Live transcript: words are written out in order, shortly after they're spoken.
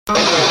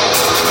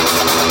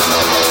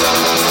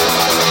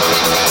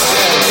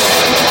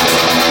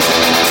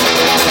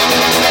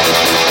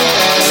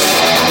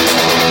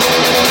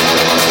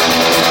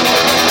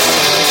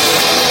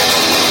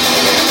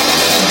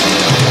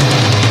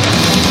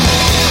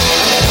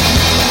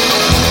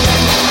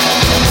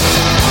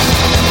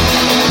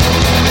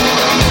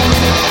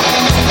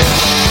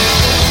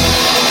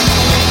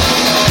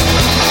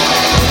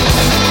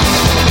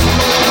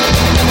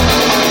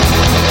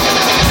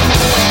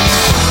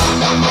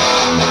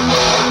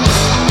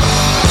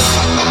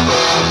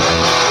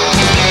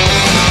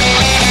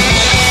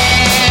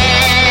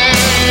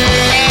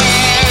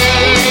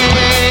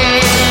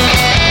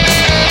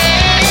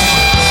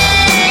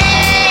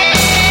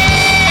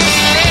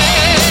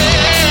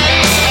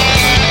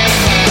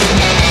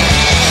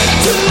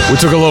We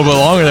took a little bit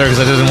longer there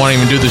because I didn't want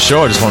to even do the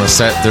show. I just want to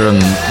sit there and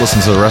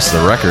listen to the rest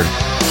of the record.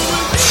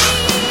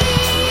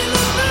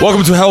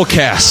 Welcome to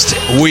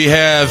Hellcast. We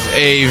have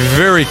a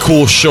very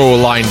cool show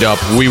lined up.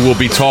 We will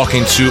be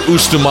talking to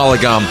Ustu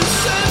Malagam,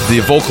 the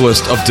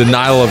vocalist of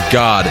Denial of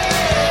God.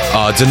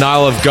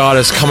 Denial of God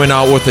is coming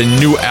out with a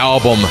new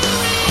album,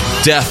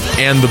 Death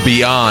and the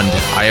Beyond.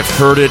 I have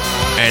heard it,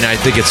 and I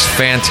think it's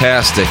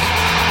fantastic.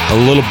 A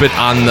little bit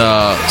on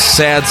the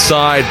sad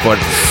side, but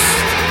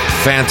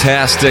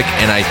fantastic,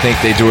 and I think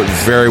they do it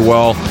very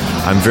well.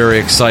 I'm very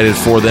excited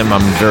for them.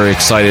 I'm very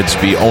excited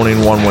to be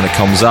owning one when it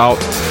comes out,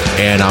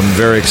 and I'm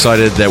very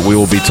excited that we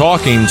will be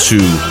talking to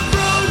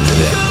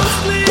them.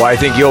 Well, I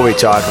think you'll be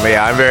talking to me.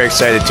 I'm very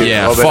excited too.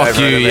 Yeah, fuck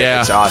you,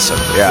 yeah. It's awesome.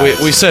 Yeah.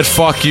 We said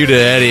fuck you to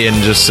Eddie and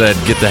just said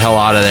get the hell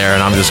out of there,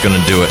 and I'm just going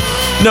to do it.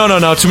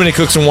 No. Too many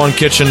cooks in one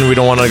kitchen. We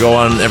don't want to go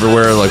on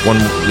everywhere like one,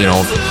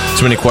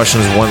 too many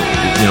questions, one,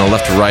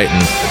 left to right.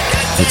 And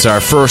it's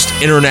our first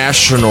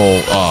international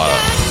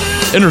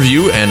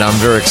interview, and I'm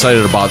very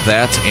excited about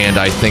that,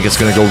 and I think it's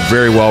going to go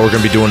very well. We're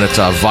going to be doing it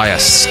via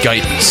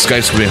Skype.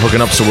 Skype's going to be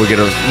hooking up, so we'll get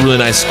a really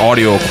nice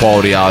audio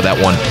quality out of that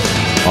one.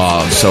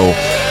 So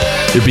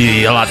it'd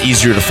be a lot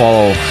easier to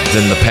follow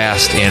than the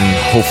past, and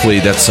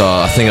hopefully that's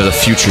a thing of the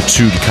future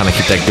too, to kind of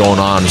keep that going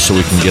on so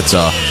we can get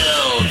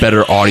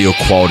better audio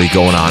quality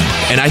going on.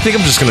 And I think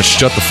I'm just going to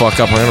shut the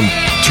fuck up. I'm going to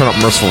turn up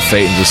Merciful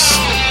Fate and just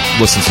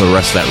listen to the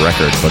rest of that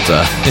record. But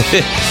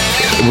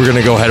we're going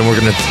to go ahead and we're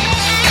going to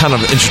kind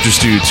of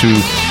introduce you to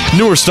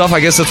newer stuff. I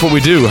guess that's what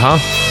we do, huh?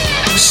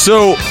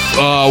 So,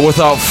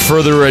 without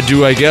further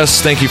ado, I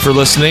guess, thank you for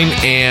listening,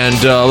 and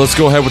let's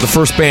go ahead with the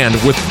first band,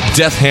 with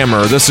Death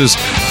Hammer. This is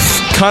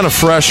kind of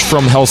fresh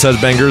from Hell's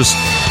Headbangers.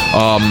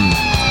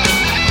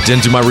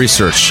 Didn't do my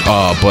research,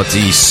 but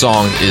the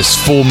song is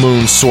Full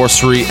Moon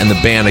Sorcery, and the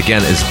band,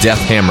 again, is Death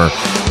Hammer.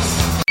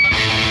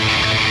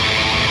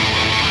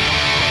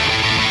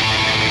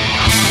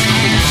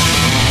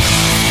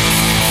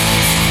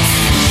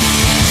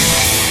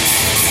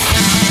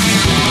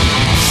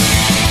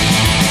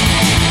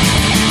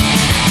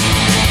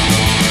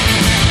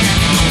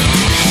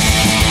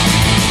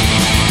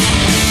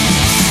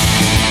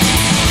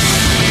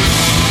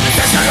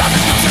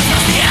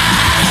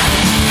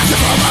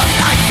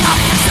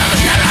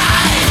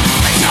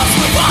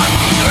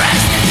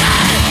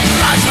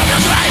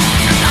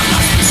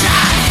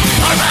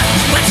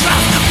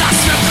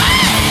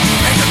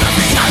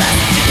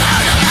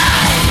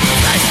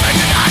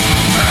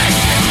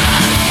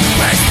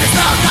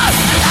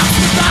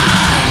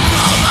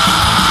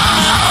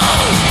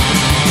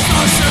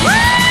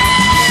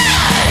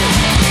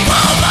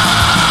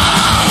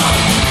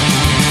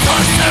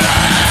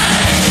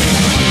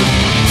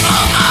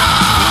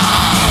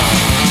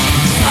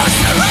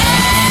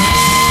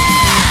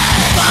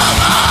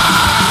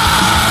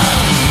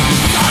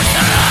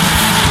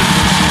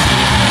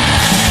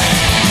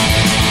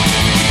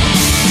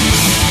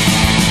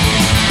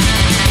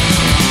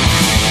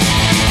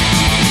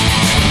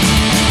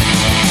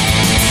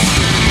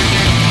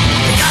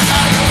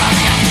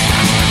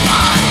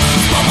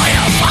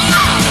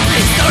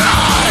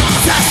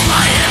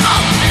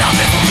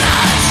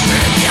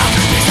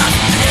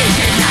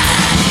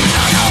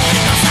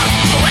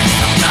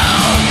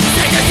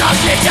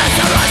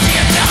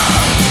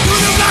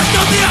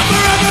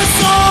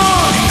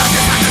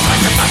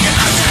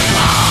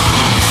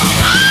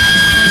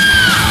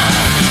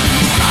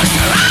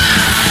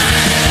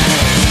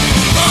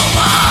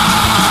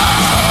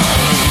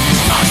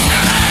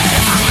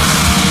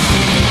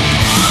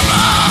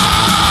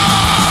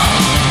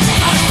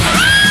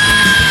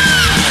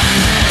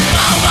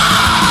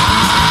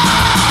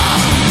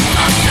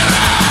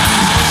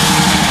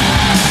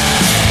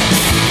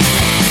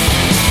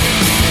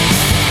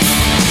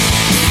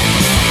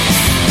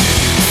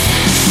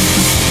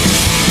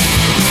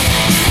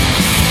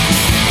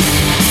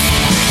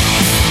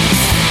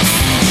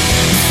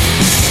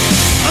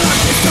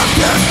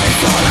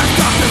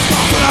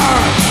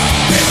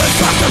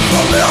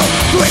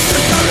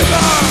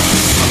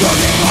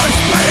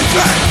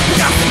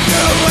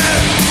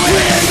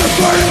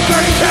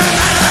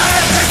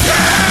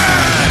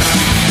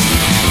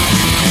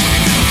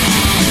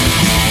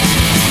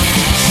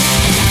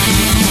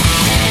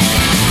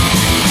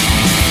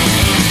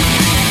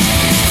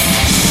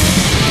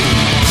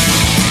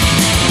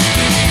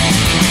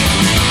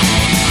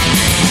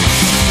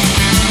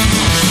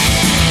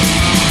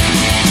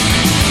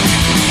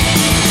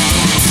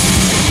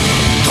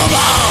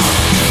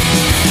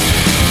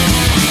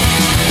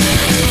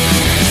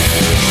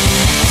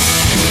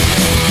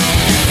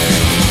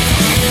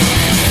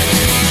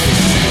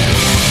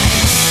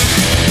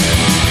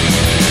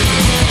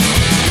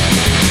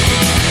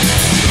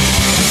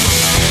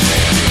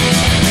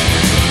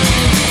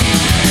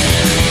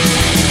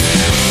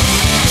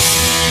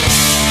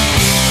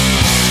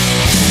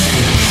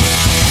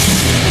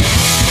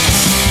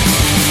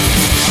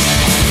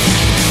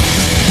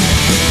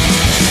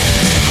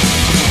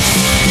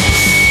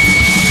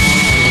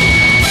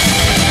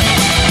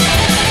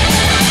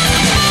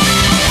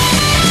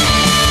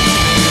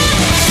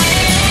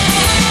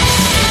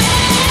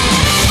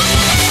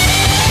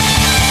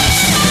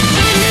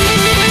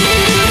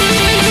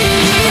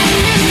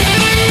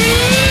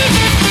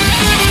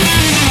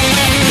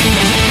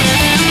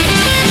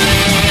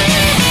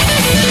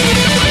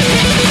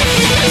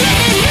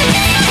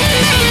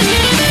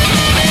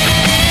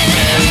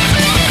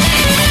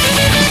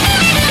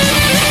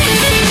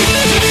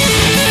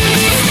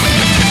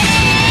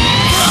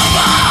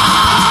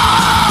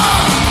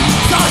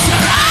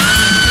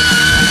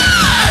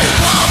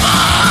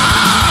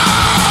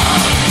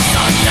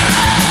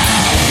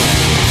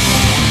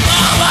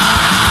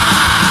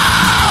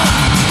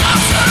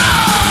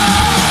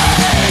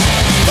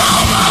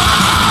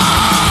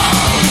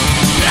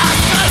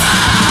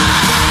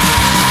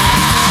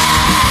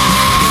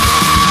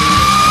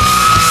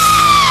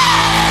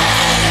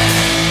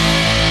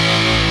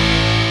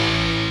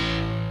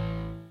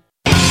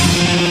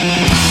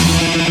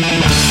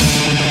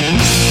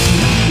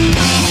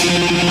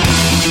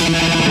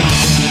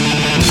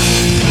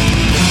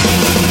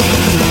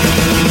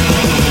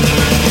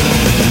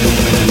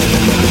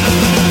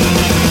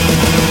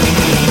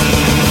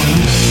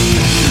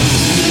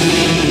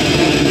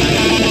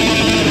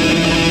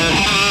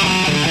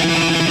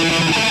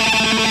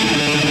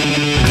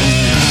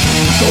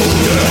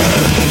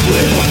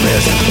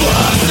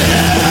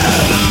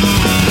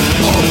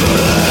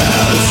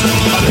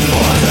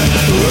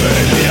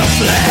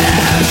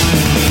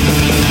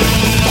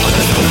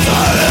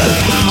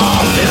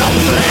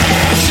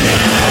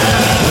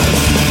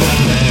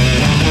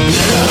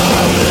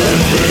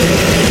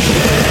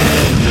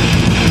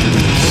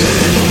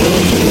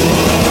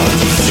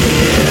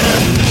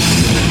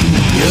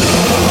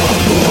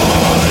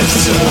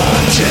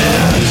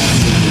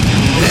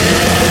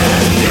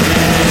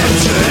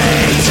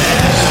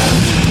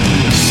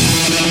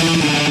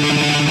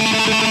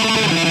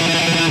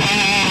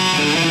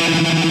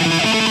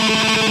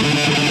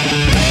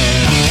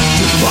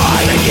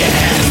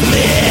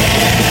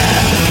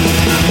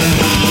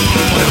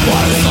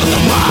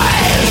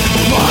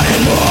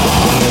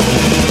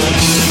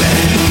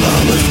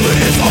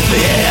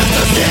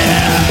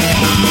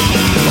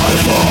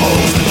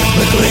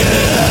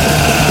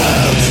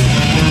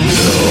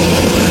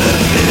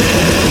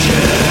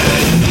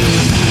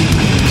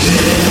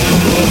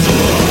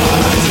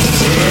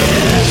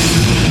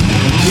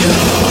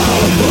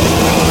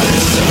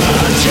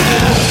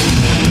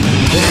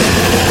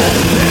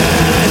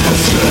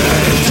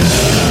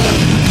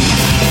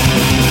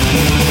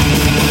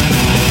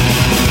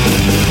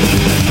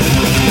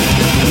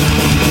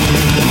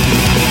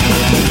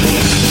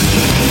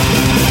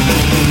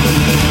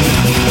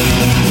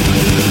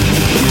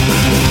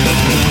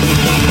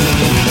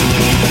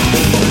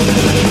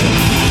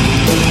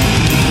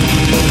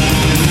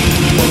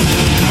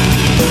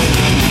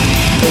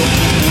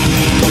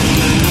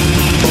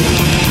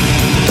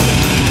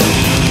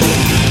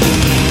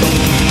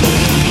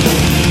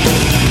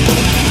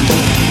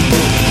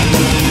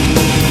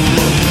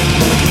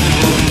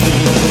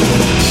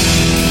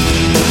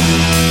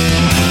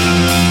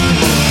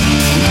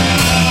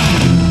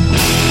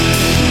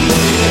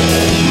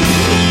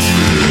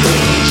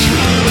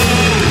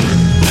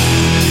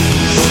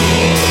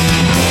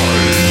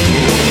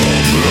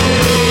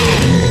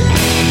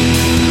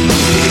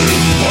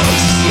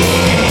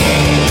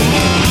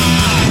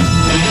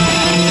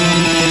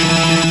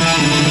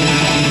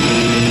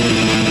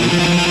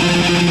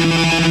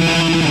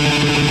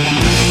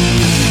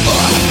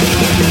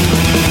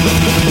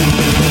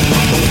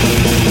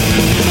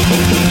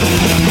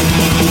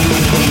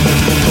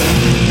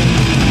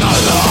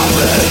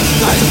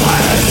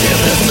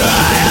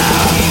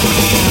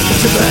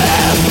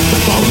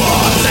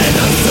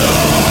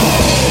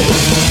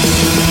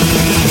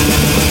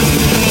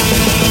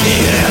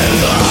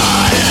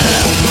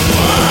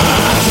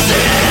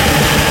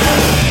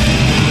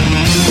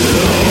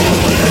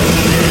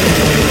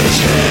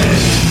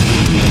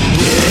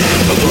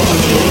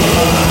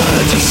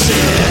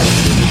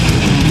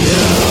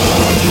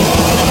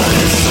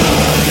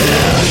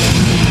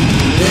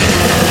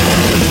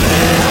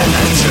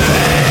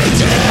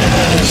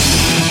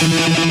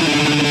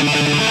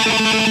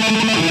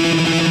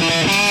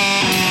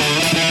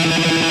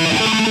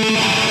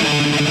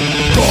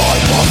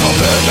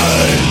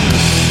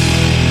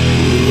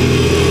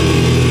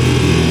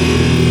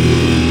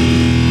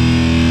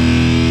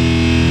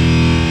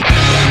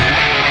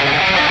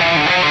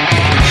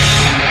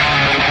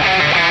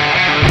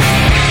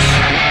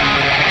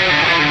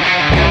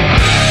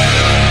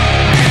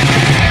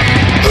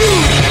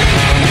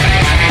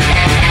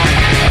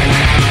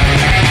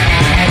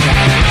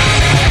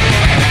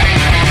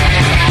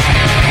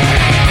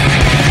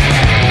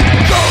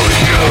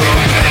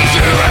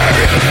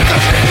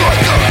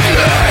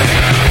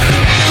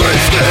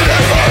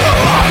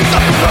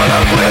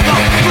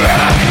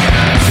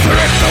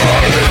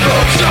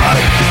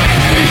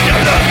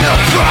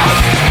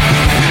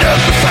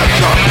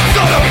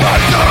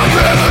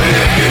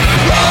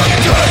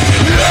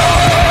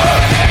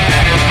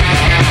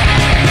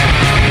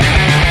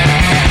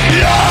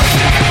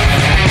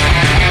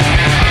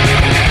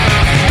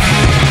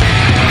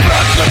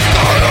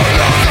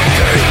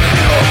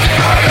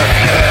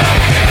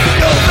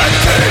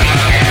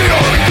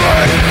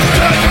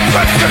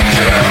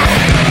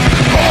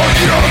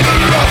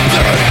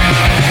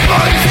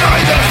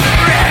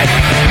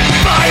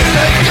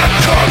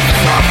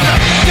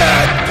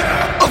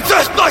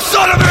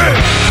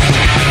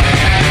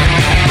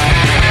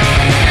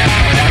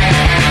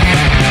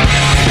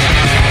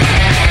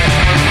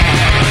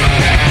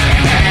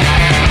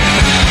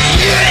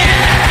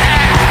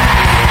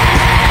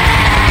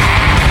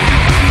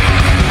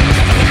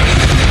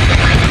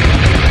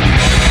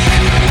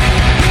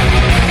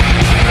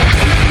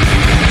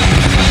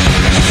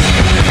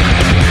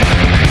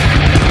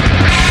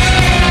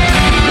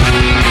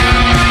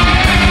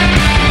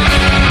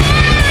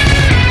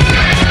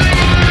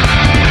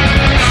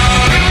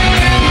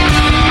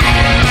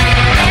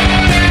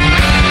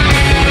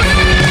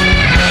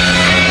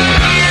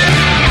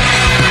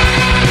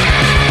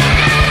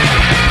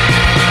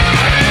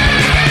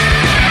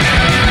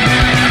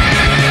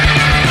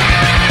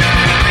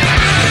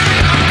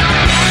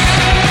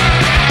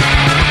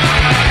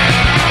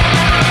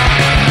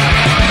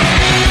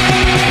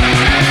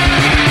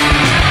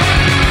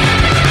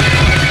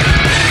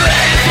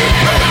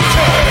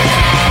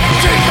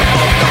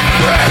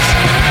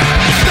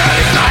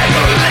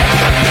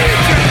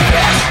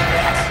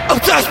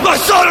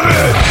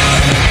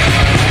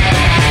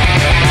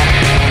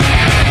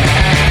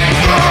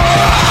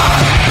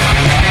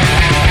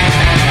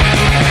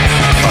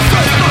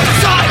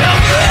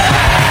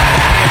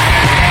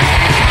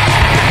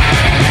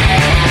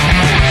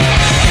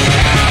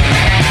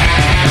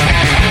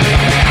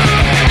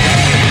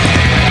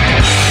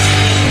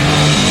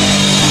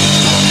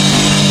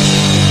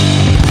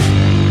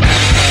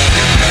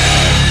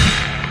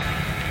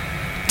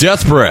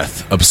 Death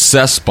Breath,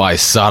 Obsessed by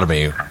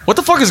Sodomy. What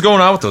the fuck is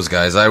going on with those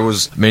guys? That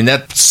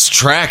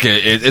track,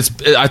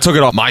 I took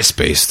it off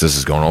MySpace. This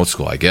is going old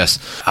school, I guess.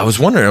 I was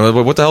wondering,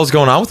 what the hell is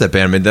going on with that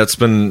band? I mean, that's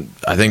been,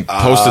 I think,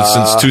 posted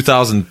since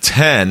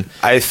 2010.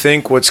 I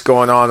think what's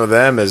going on with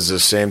them is the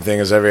same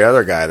thing as every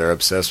other guy. They're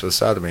obsessed with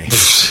sodomy.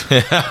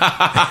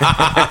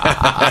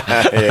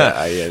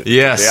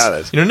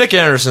 Yes. Nick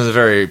Anderson is a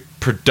very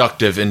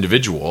productive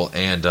individual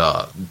and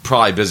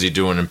probably busy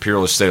doing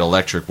Imperial State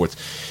Electric, which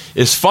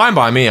is fine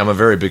by me. I'm a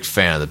very big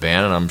fan of the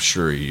band, and I'm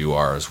sure you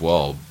are as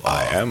well.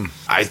 I am.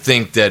 I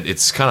think that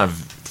it's kind of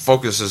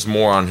focuses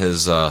more on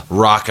his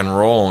rock and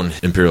roll and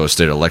Imperial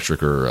State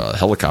Electric or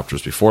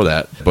Helicopters before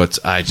that. But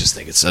I just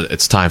think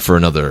it's time for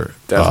another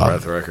Death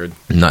Breath record.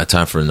 Not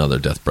time for another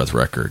Death Breath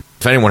record.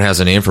 If anyone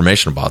has any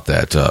information about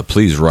that,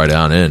 please write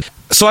on in.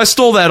 So I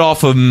stole that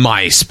off of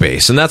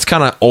MySpace, and that's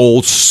kind of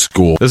old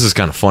school. This is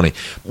kind of funny.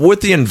 With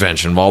the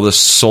invention of all this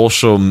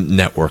social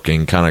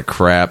networking kind of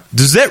crap,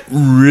 does that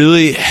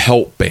really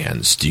help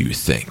bands, do you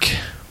think?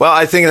 Well,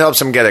 I think it helps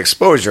them get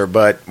exposure,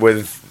 but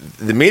with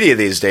the media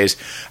these days,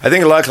 I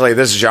think luckily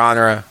this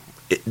genre,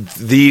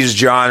 these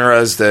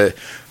genres, the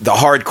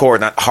hardcore,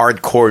 not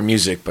hardcore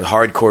music, but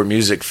hardcore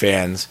music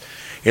fans,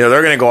 they're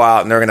going to go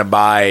out and they're going to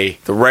buy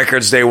the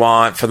records they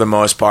want for the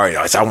most part.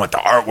 I want the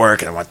artwork,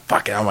 and I want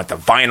the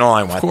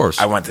vinyl.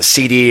 I want the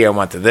CD. I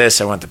want the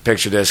this. I want the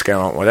picture disc. I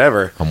want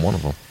whatever. I'm one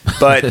of them.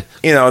 But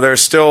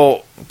there's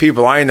still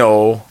people I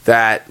know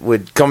that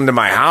would come to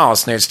my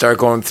house and they'd start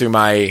going through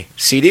my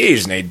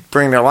CDs and they'd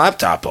bring their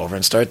laptop over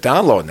and start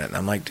downloading it. And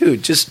I'm like,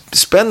 dude, just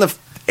spend the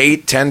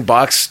 $8, $10,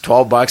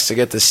 $12 to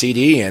get the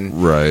CD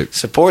and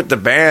support the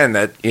band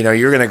that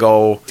you're going to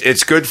go.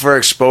 It's good for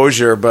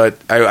exposure, but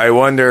I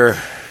wonder.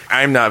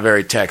 I'm not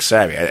very tech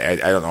savvy. I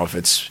don't know if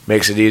it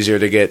makes it easier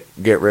to get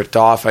ripped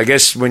off. I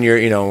guess when you're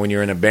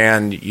in a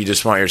band, you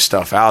just want your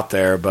stuff out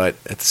there, but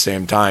at the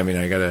same time,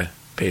 you got to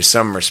pay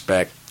some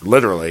respect,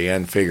 literally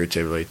and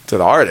figuratively, to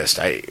the artist.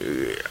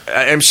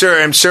 I'm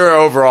sure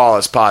overall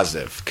it's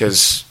positive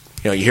because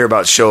you hear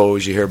about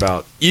shows, you hear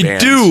about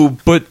bands. Do,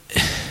 but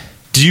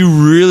do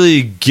you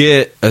really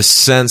get a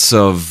sense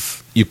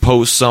of you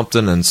post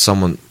something and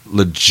someone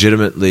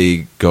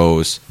legitimately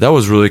goes, that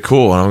was really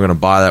cool and I'm going to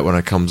buy that when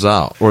it comes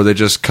out? Or they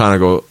just kind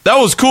of go, that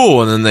was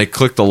cool, and then they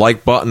click the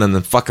like button and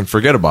then fucking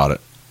forget about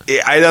it?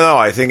 I don't know.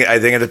 I think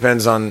it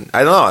depends on,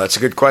 I don't know. That's a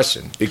good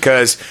question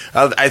because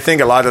I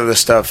think a lot of the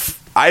stuff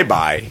I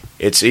buy,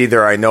 it's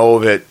either I know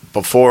of it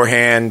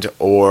beforehand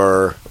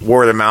or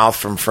word of mouth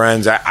from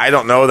friends. I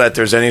don't know that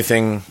there's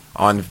anything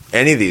on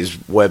any of these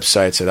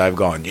websites that I've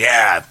gone,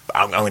 yeah,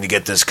 I'm going to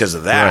get this because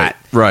of that.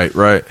 Right.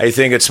 I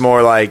think it's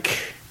more like,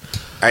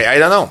 I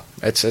don't know.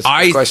 It's a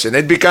good question.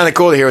 It'd be kind of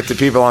cool to hear what the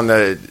people on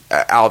the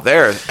out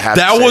there have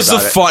to say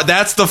about it.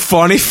 That's the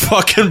funny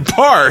fucking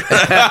part.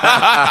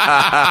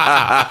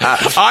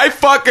 I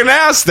fucking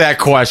asked that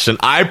question.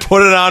 I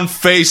put it on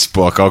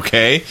Facebook,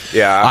 okay?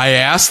 Yeah. I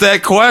asked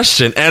that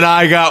question, and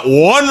I got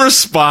one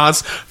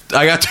response.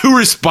 I got two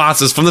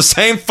responses from the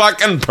same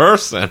fucking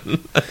person.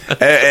 And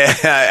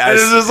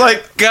it's just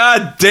like,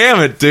 God damn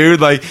it, dude.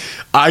 Like,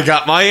 I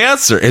got my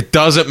answer. It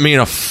doesn't mean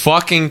a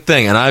fucking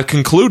thing. And I've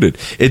concluded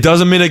it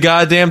doesn't mean a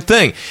goddamn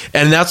thing.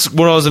 And that's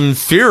what I was in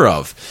fear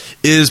of,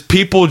 is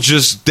people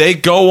they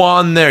go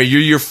on there.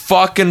 You're your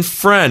fucking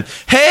friend.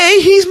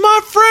 Hey, he's my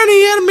friend.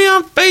 He added me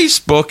on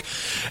Facebook.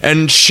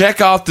 And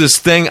check out this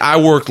thing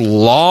I worked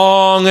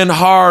long and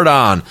hard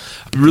on.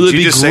 Really, did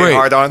you just great. Say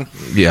hard on?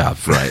 Yeah,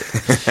 right.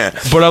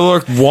 But I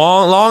worked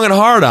long and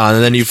hard on,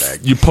 and then you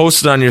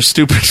post it on your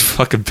stupid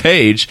fucking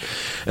page,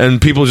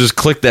 and people just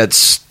click that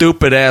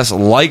stupid ass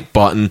like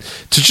button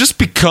to just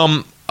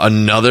become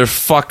another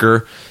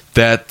fucker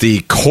that the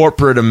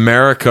corporate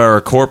America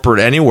or corporate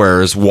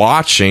anywhere is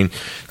watching.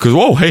 Because,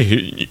 whoa, hey,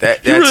 he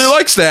really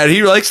likes that.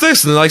 He likes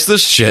this and he likes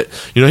this shit.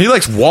 He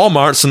likes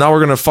Walmart, so now we're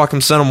going to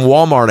fucking send him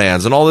Walmart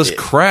ads and all this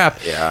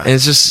crap. Yeah. And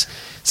it's just...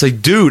 It's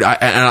like, dude,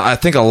 I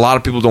think a lot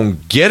of people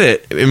don't get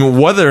it. I mean,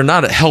 whether or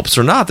not it helps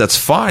or not, that's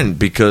fine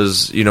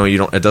because, you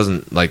don't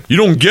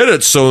get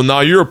it, so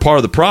now you're a part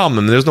of the problem,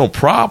 and there's no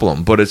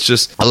problem. But it's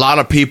just a lot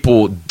of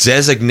people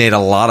designate a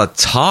lot of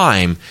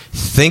time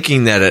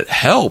thinking that it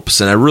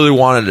helps, and I really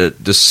wanted to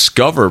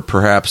discover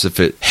perhaps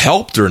if it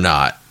helped or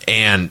not.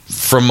 And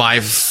from my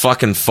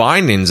fucking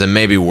findings, and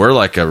maybe we're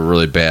like a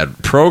really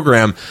bad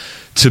program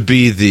to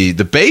be the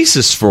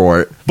basis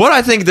for it. But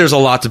I think there's a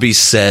lot to be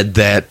said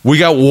that we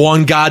got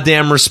one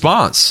goddamn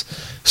response.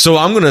 So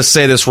I'm going to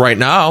say this right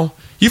now.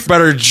 You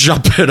better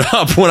jump it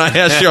up when I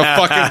ask you a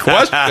fucking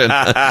question.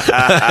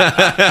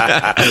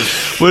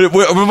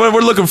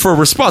 We're looking for a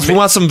response. We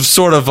want some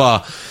sort of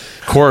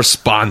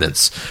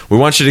correspondence. We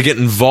want you to get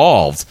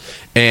involved.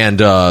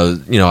 And,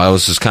 I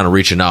was just kind of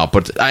reaching out.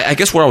 But I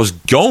guess where I was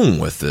going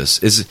with this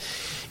is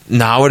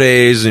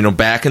nowadays,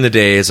 back in the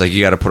days, like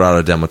you got to put out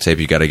a demo tape,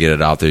 you got to get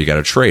it out there, you got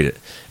to trade it.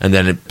 And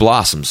then it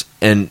blossoms.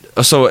 And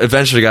so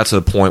eventually got to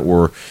the point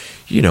where,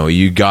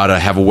 you got to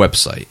have a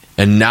website.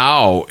 And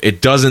now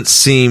it doesn't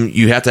seem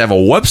you have to have a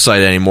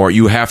website anymore.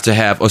 You have to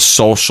have a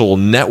social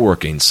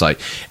networking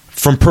site.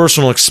 From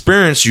personal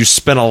experience, you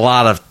spend a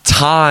lot of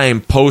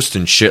time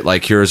posting shit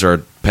like, here's our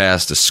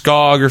past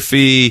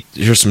discography,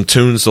 here's some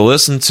tunes to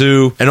listen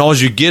to, and all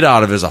you get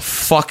out of it is a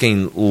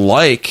fucking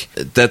like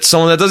that's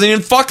someone that doesn't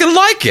even fucking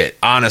like it,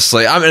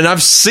 honestly. And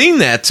I've seen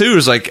that too.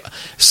 It's like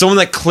someone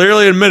that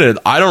clearly admitted,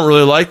 I don't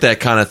really like that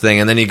kind of thing,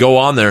 and then you go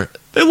on there,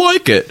 they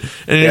like it.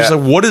 And you're just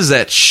like, what is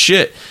that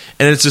shit?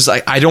 And it's just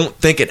like, I don't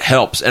think it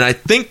helps. And I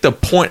think the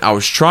point I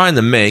was trying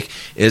to make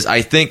is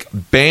I think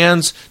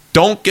bands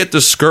don't get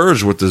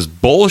discouraged with this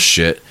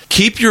bullshit.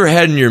 Keep your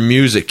head in your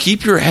music.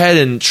 Keep your head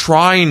in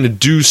trying to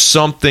do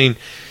something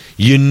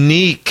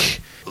unique.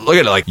 Look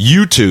at it like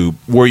YouTube,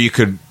 where you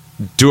could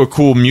do a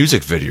cool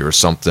music video or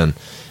something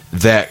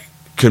that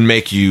could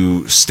make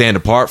you stand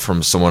apart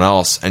from someone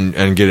else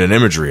and get an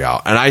imagery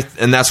out.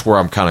 And that's where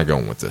I'm kind of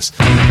going with this.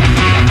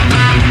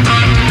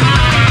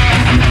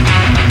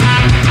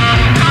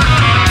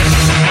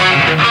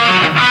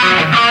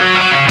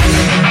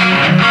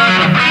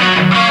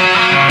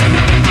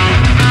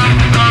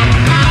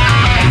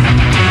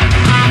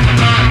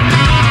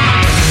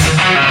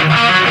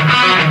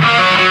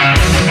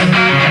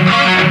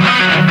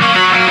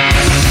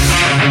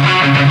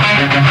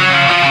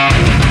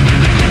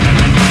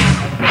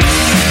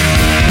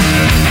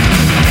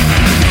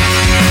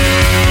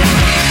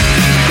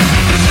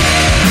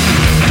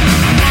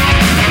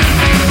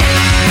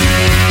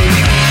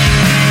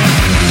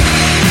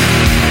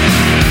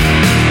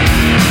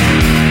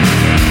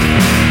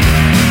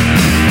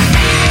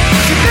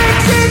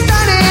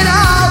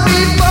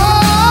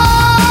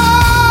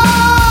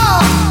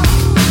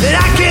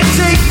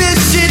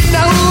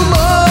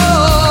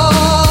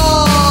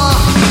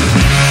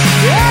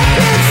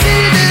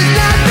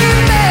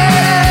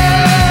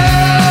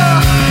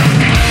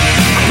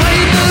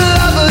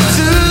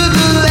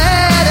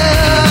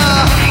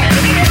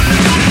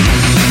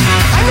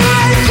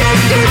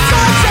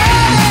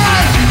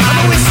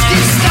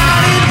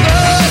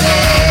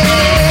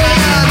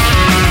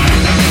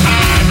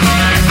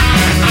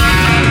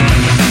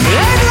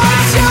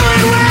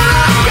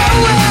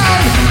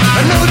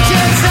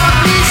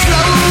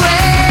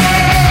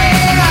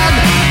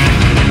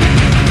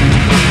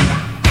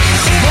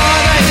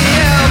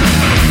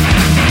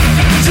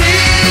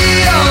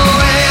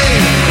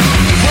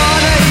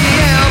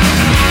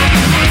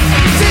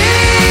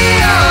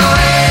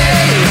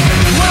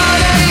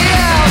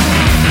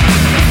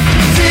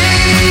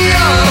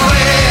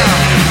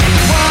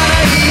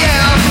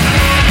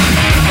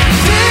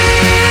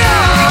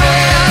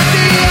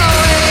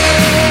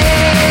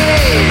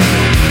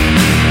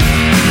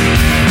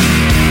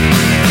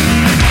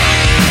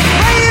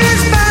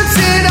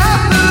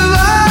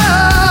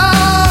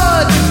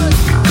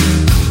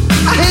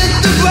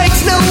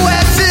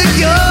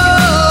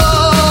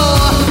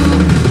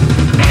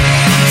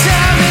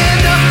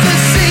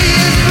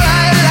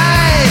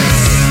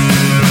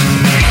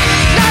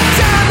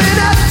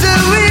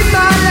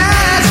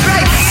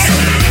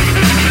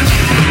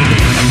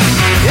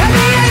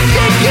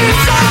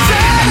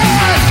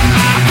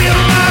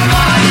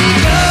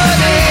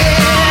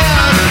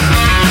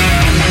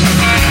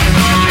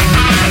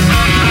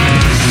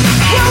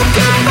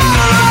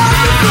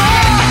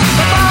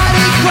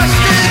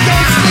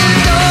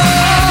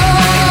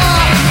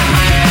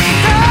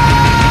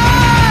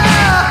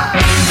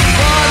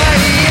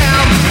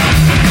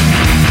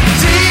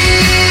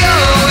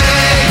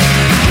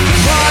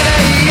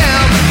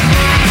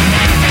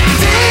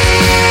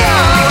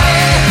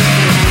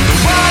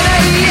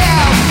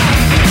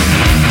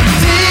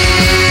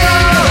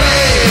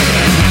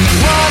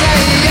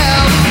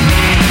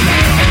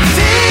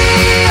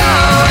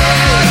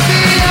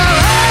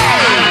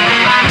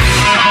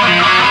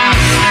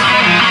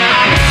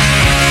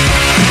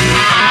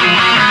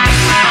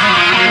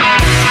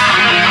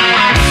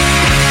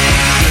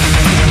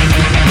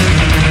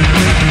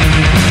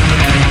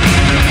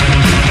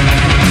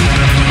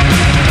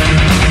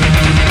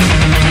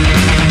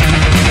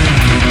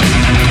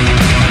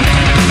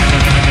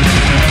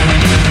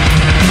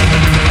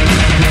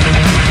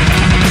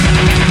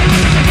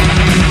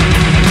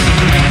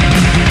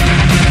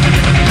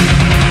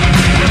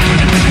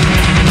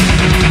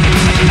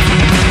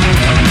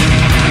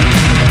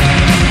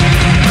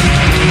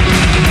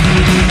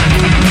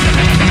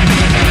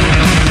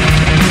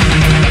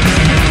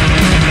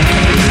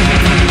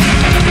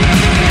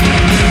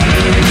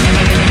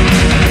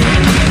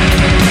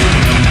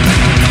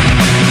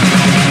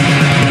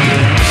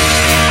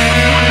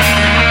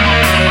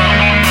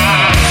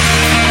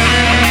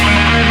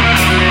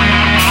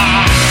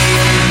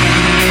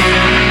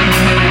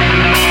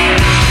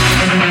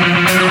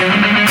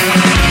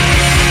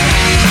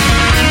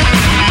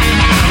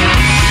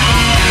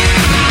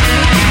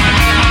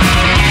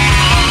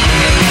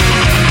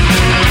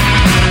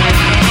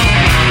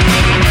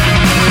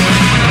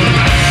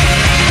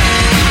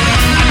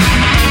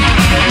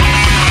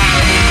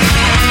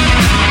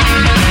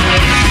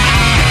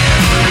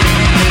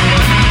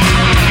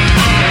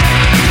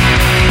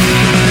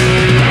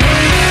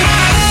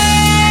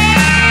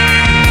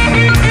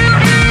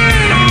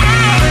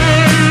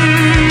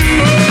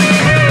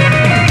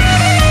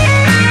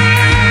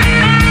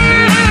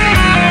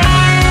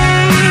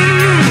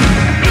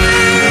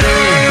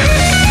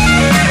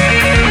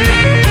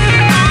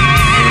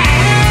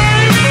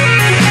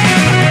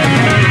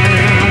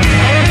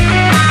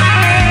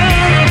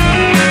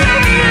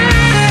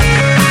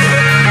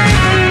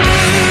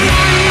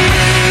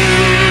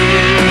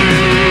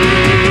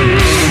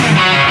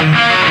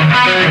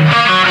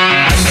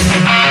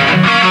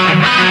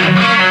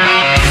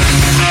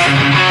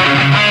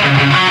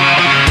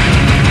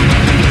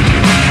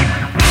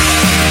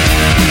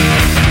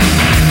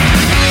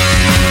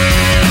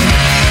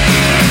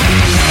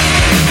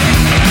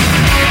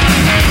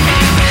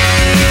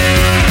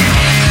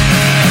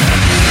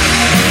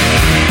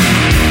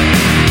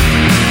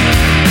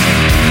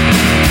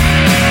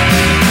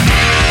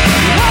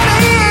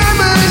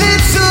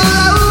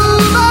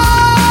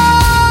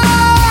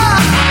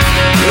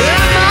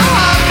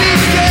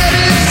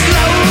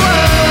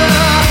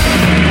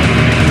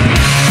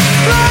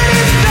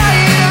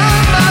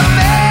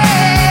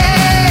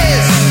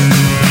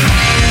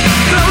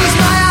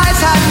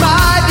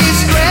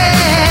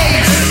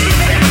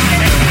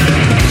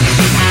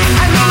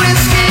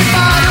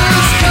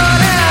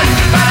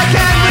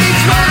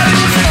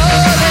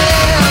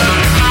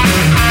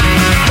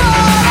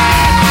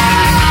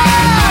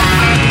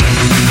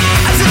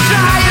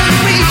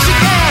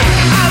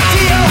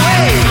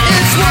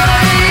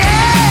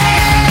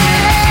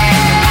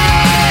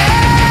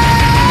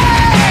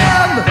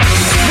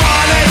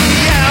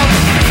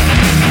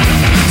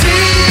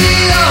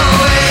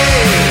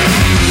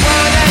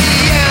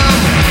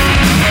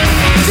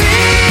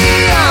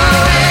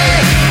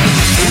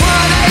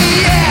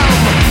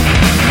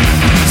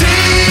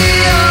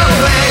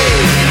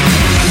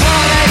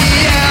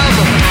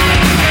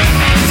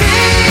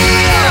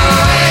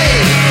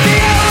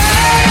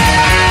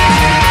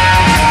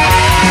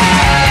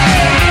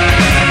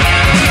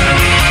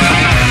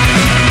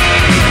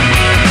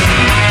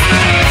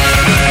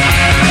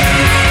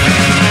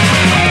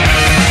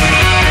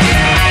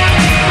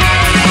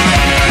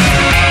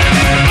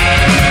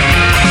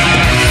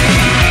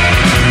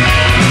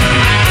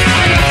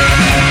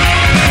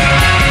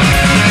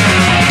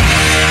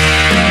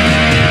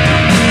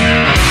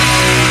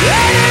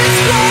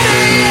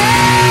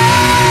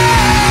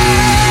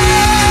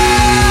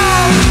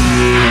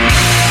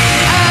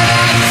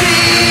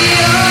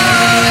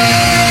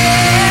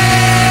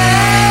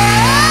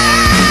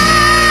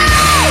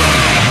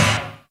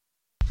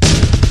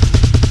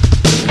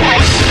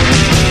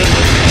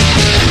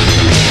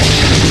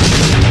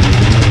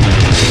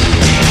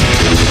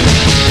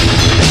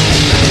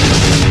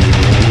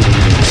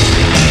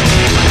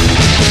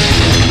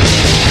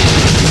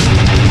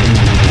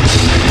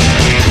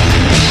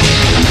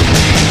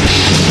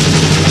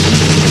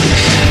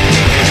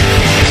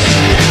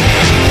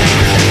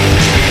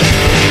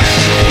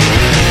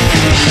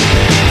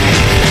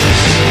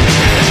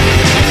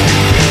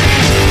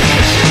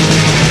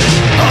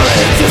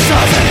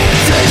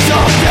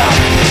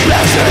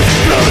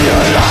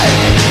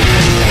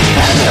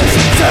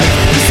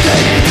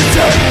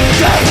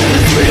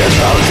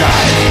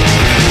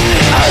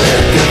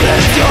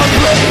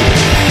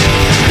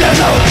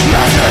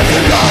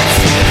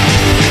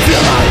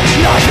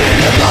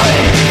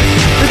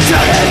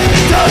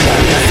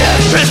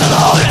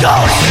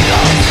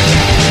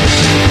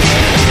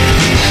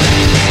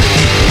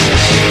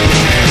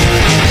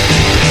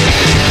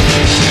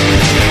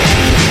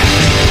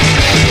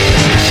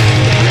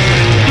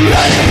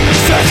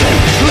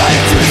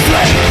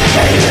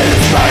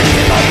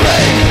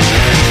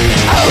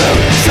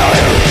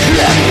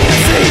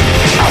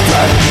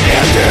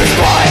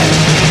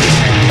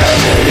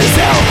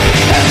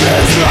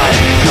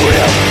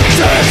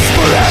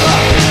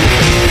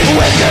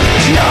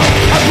 Now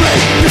I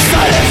break the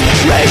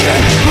silence,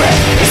 raging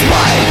with the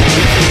spine.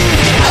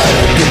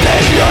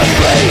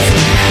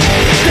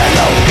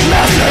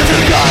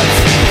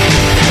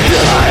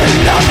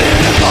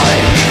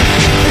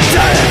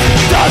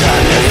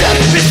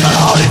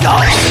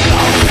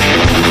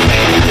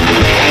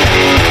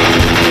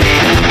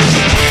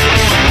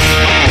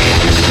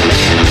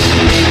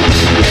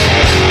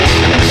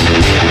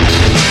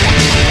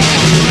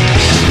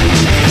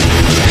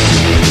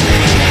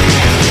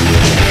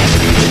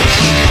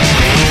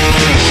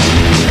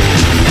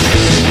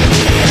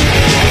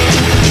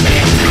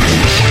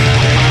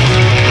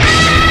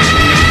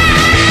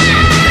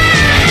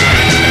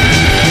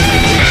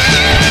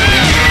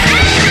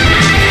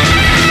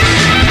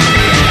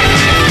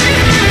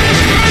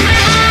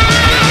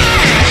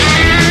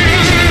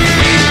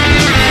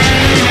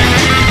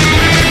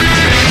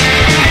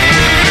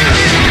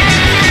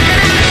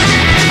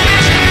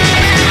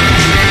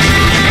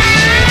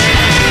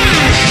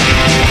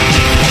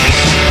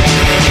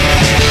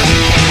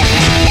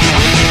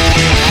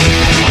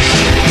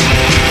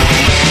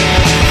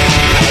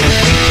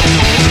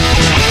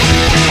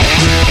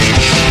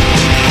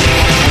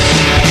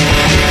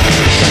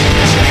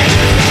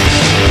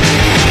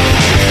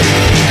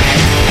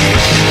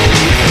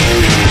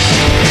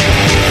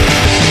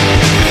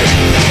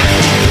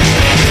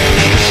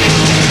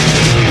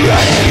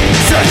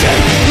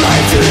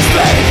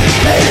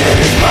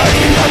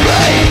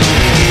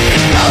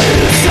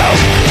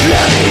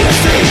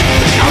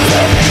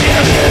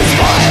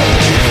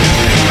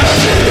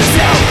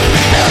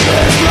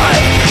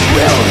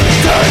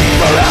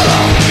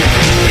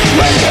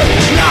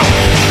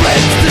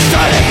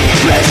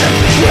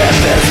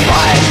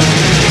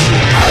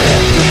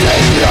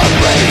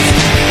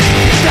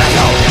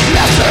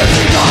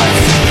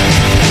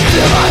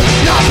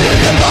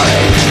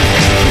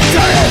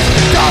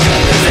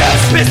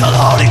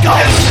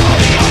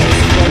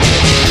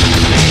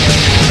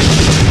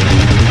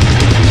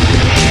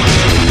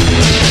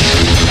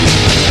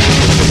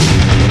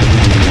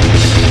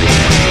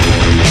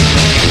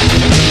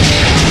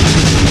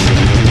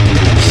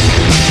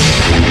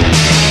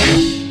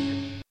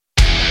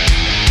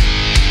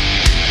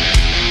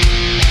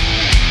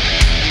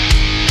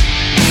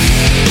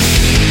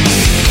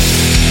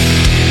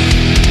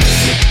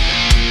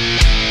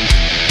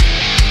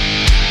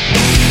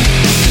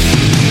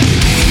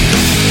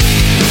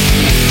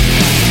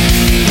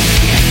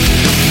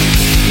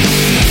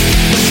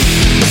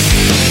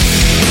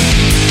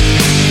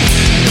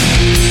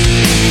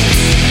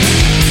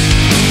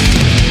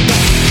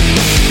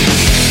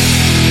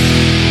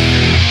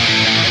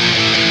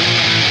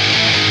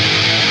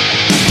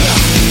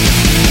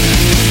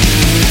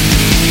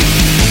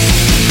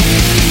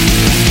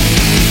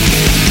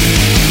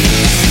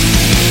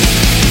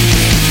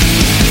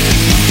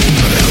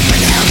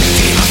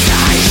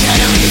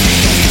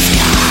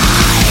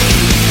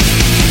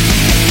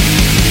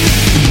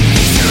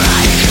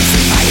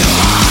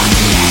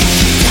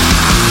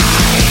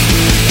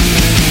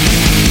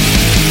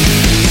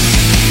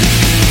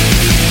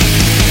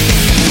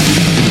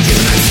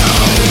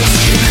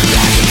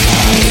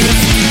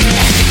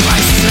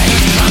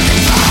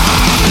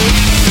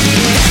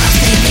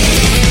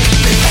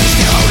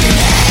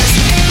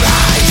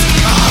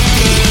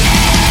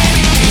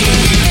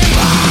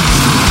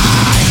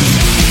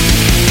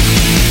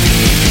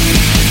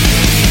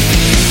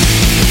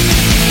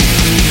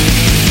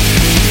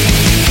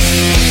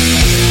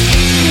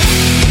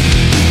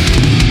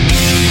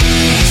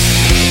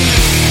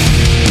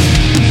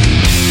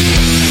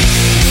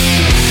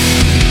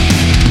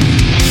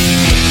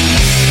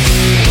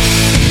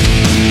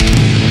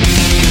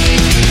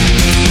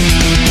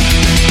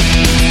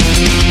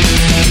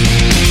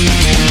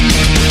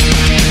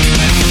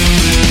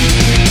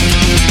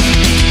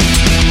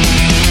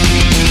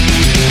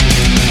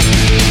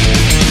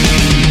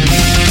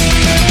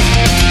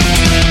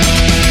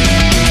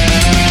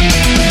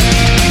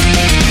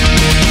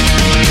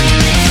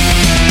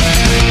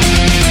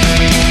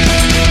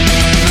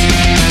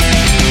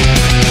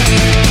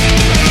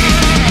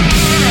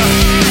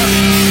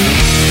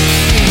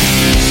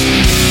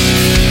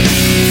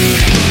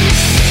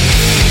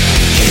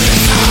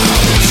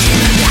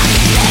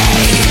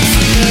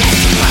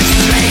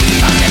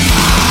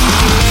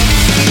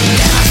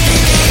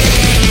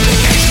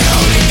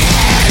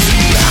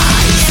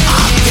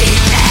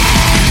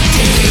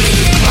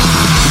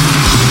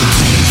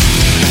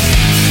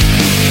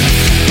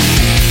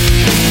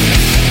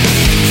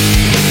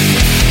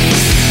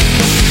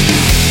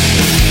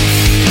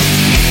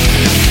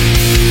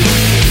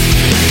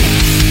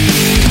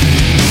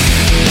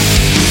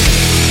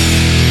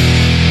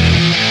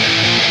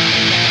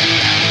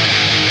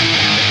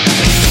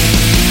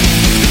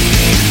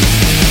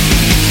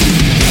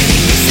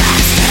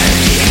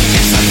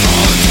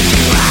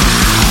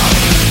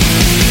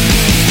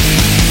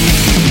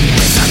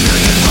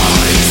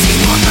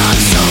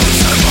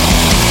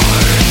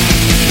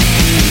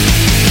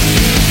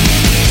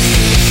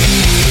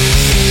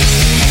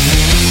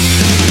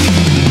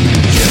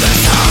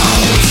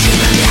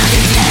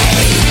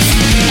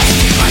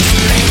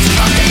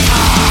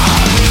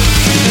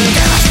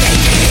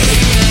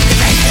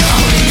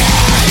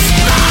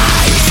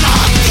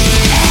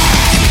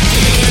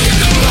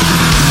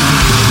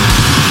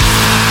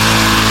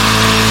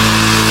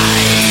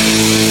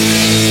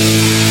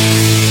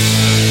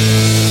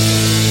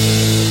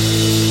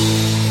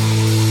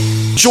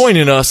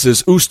 Joining us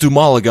is Ustu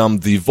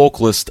Malagam, the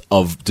vocalist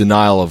of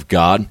Denial of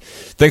God.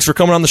 Thanks for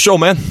coming on the show,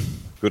 man.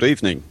 Good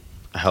evening.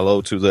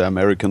 Hello to the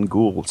American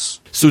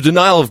ghouls. So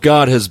Denial of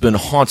God has been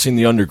haunting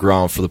the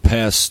underground for the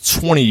past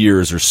 20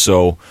 years or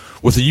so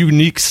with a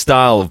unique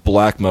style of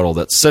black metal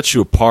that sets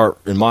you apart,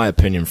 in my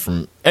opinion,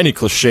 from any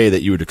cliche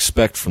that you would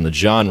expect from the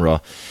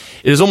genre.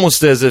 It is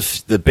almost as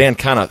if the band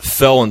kind of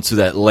fell into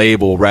that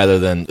label rather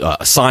than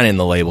assigning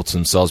the label to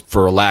themselves,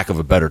 for a lack of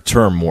a better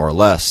term, more or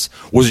less.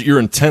 Was it your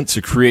intent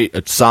to create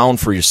a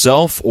sound for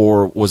yourself,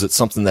 or was it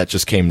something that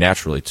just came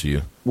naturally to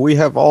you? We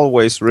have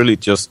always really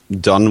just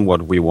done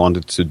what we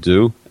wanted to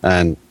do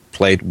and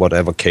played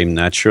whatever came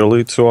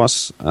naturally to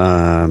us.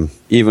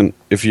 Even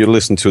if you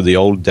listen to the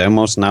old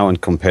demos now and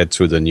compared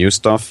to the new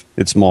stuff,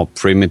 it's more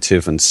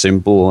primitive and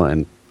simple,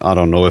 and I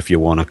don't know if you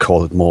want to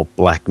call it more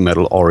black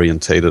metal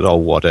orientated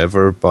or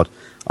whatever, but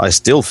I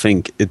still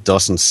think it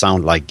doesn't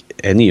sound like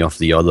any of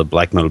the other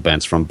black metal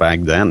bands from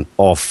back then,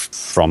 or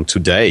from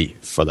today,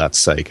 for that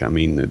sake. I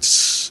mean,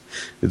 it's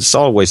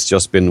always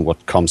just been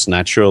what comes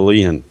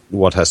naturally and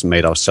what has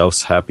made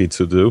ourselves happy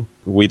to do.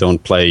 We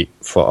don't play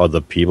for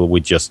other people. We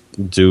just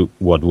do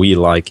what we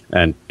like.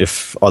 And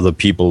if other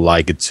people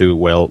like it too,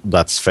 well,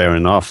 that's fair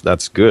enough.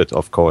 That's good,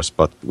 of course.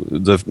 But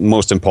the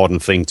most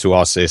important thing to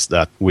us is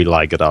that we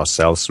like it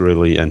ourselves,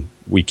 really, and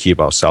we keep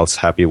ourselves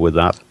happy with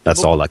that.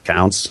 That's all that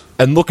counts.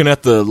 And looking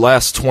at the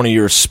last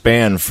 20-year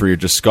span for your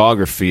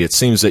discography, it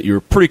seems that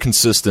you're pretty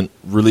consistent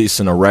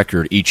releasing a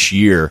record each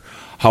year.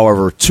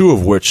 However, two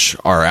of which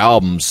are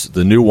albums,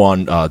 the new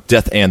one,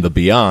 Death and the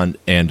Beyond,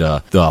 and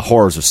The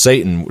Horrors of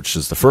Satan, which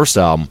is the first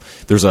album.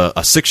 There's a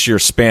 6-year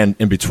span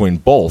in between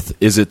both.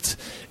 Is it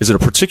a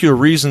particular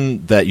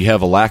reason that you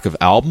have a lack of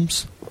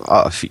albums?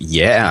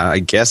 Yeah, I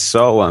guess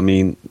so. I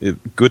mean,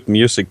 good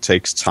music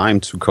takes time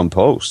to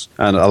compose.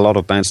 And a lot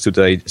of bands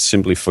today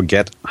simply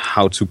forget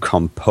how to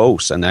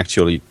compose and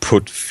actually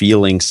put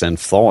feelings and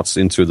thoughts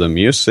into the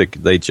music.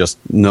 They just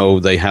know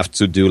they have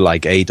to do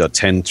like 8 or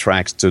 10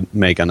 tracks to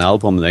make an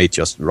album. They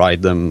just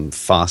write them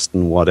fast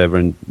and whatever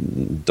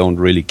and don't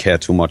really care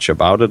too much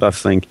about it, I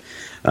think.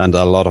 And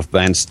a lot of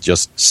bands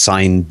just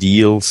sign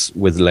deals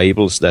with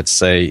labels that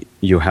say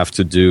you have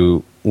to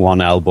do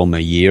one album a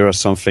year or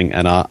something,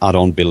 and I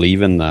don't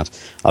believe in that.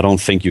 I don't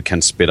think you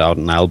can spit out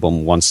an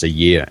album once a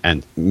year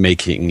and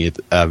making it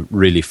a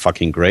really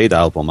fucking great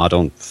album. I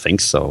don't think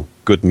so.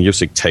 Good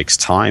music takes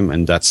time,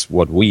 and that's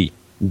what we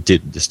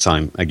did this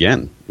time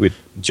again. We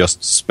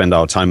just spend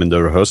our time in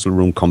the rehearsal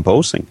room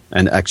composing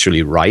and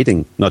actually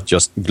writing, not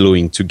just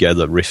gluing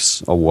together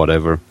riffs or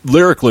whatever.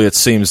 Lyrically, it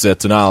seems that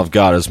Denial of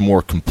God is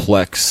more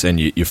complex and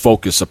you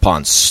focus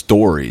upon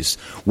stories.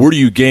 Where do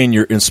you gain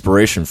your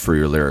inspiration for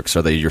your lyrics?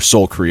 Are they your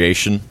sole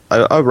creation?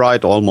 I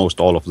write almost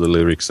all of the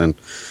lyrics, and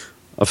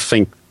I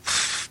think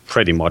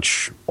pretty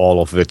much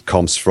all of it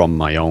comes from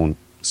my own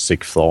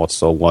sick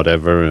thoughts or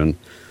whatever, and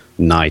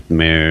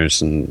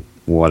nightmares and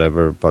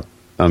whatever. But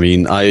I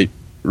mean, I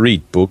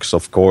read books,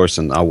 of course,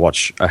 and I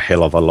watch a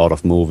hell of a lot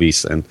of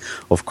movies, and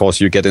of course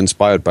you get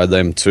inspired by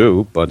them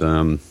too, but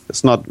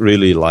it's not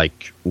really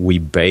like we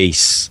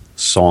base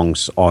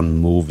songs on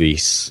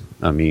movies.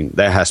 I mean,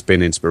 there has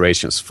been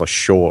inspirations for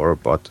sure,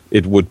 but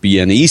it would be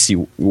an easy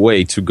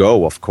way to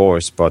go, of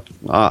course, but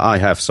I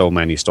have so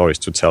many stories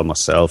to tell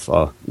myself.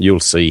 You'll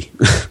see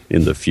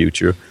in the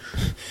future.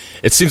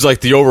 It seems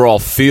like the overall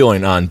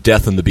feeling on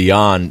Death and the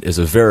Beyond is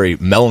a very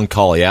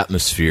melancholy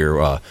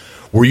atmosphere.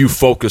 Were you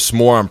focused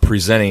more on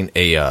presenting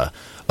a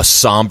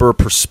somber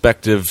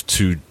perspective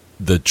to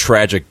the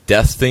tragic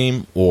death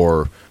theme,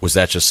 or was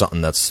that just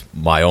something that's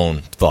my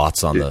own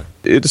thoughts on the...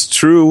 It's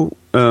true.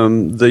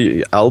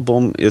 The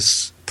album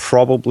is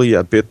probably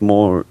a bit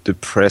more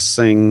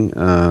depressing,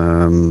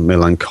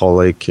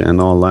 melancholic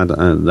and all that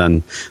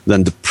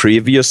than the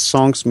previous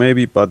songs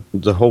maybe, but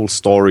the whole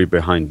story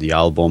behind the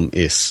album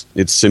it's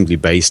simply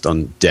based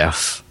on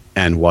death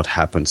and what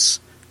happens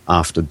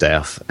after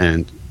death,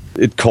 and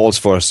it calls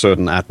for a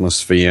certain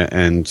atmosphere,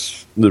 and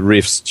the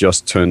riffs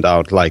just turned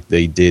out like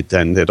they did,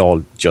 and it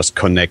all just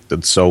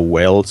connected so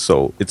well.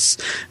 So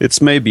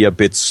it's maybe a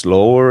bit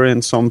slower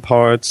in some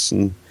parts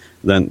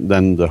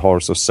than the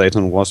Horrors of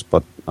Satan was,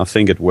 but I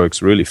think it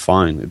works really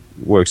fine.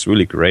 It works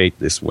really great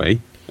this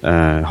way.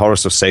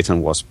 Horrors of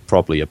Satan was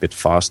probably a bit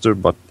faster,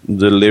 but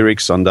the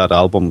lyrics on that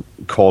album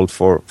called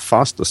for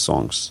faster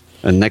songs.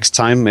 And next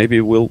time maybe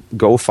we'll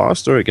go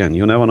faster again.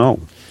 You never know.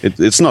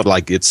 It's not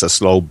like it's a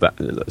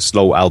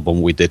slow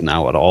album we did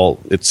now at all.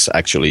 It's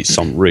actually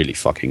some really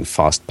fucking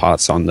fast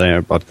parts on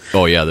there. But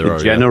oh yeah, there are.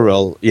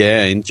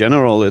 In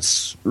general,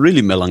 it's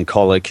really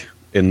melancholic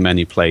in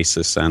many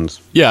places. And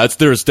yeah,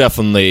 there's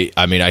definitely.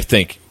 I mean, I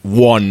think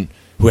one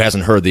who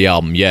hasn't heard the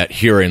album yet,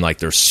 hearing like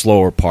there's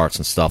slower parts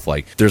and stuff,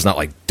 like there's not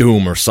like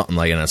doom or something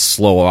like, and it's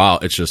slow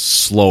out. It's just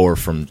slower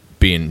from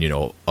being,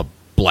 a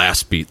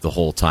blast beat the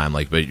whole time,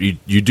 like, but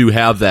you do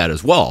have that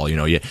as well. You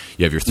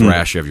have your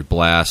thrash, you have your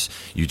blast,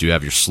 you do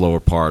have your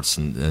slower parts,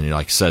 and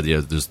like I said,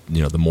 there's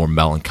the more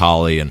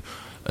melancholy, and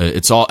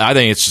it's all. I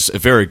think it's just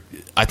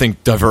I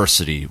think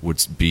diversity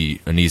would be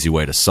an easy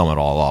way to sum it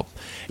all up.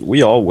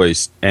 we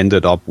always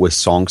ended up with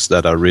songs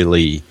that are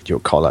really, you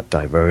call it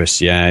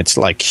diverse. Yeah, it's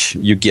like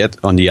you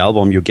get on the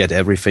album, you get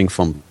everything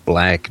from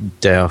black,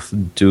 death,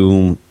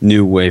 doom,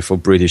 new wave for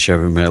British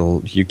heavy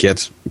metal. You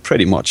get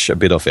pretty much a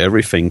bit of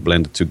everything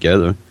blended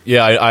together.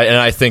 Yeah, and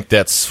I think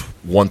that's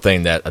one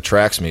thing that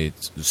attracts me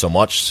so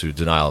much to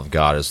Denial of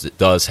God is it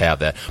does have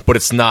that, but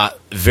it's not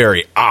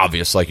very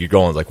obvious. Like you're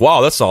going like,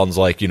 wow, that sounds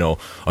like, an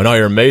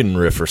Iron Maiden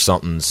riff or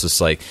something. It's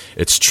just like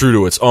it's true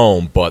to its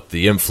own, but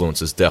the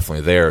influence is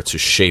definitely there to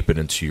shape it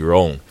into your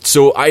own.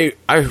 So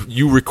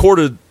you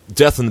recorded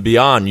Death and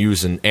Beyond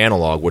using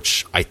analog,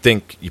 which I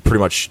think you pretty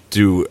much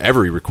do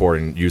every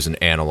recording using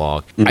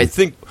analog. Mm-hmm. I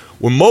think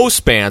with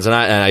most bands, and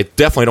I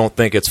definitely don't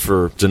think it's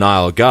for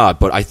Denial of God,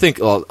 but I think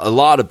a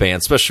lot of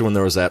bands, especially when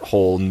there was that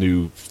whole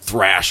new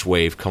thrash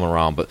wave coming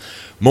around, but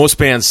most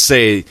bands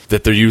say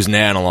that they're using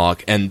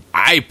analog, and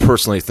I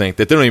personally think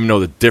that they don't even know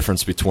the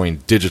difference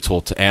between digital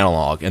to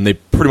analog, and they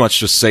pretty much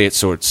just say it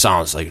so it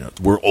sounds like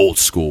we're old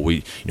school.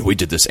 We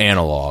did this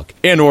analog,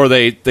 and or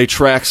they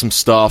track some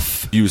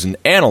stuff using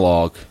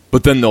analog,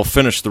 but then they'll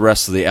finish the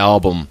rest of the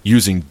album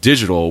using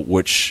digital,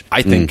 which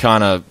I think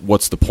kind of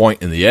what's the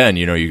point in the end?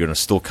 You're going to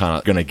still kind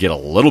of going to get a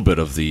little bit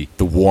of the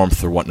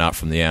warmth or whatnot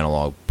from the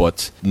analog,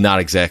 but not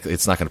exactly.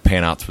 It's not going to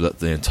pan out through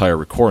the entire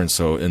recording.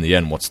 So in the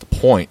end, what's the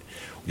point?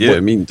 Yeah,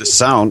 I mean the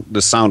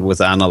sound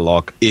with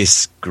analog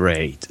is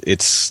great.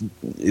 It's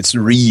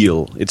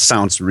real. It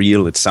sounds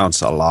real. It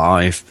sounds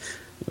alive.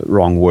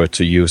 Wrong word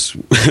to use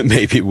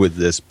maybe with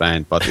this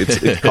band, but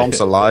it comes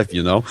alive,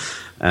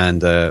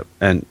 And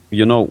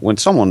when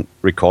someone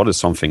recorded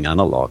something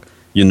analog,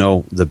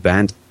 the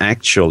band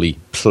actually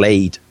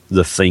played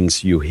the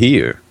things you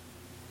hear.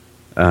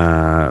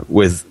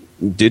 With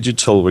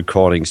digital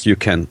recordings, you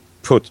can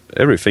put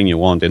everything you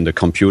want in the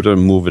computer,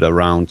 move it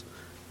around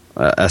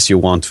as you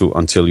want to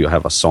until you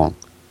have a song.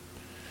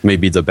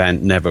 Maybe the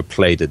band never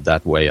played it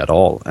that way at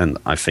all, and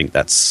I think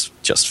that's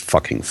just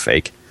fucking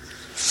fake.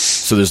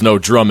 So there's no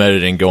drum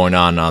editing going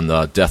on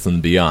the Death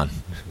and Beyond.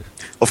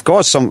 Of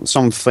course,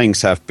 some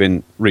things have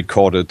been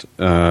recorded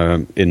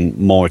in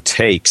more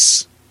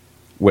takes,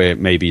 where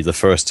maybe the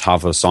first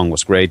half of a song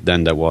was great,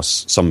 then there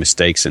was some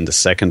mistakes in the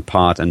second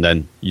part, and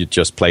then you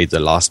just played the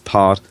last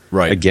part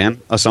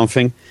again or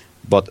something.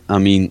 But I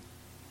mean,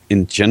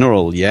 in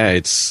general, yeah,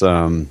 it's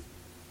the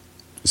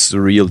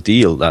real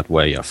deal that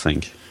way, I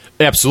think.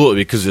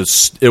 Absolutely, because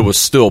it was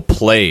still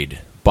played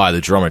by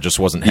the drummer, it just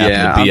wasn't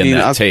happening to be in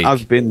that take.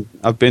 I've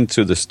been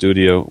to the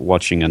studio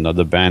watching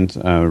another band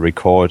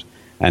record,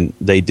 and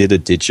they did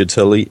it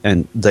digitally,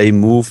 and they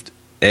moved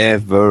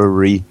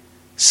every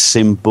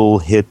simple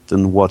hit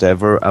and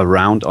whatever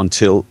around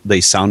until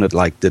they sounded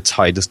like the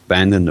tightest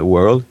band in the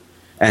world.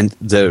 And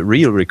the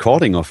real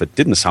recording of it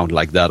didn't sound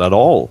like that at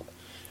all.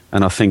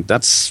 And I think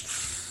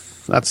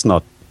that's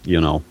not,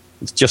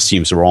 it just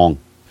seems wrong.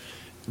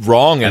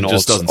 Wrong, and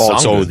just doesn't sound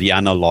also good. The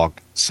analog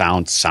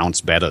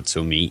sounds better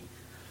to me.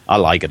 I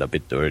like it a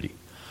bit dirty.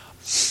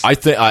 I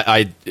think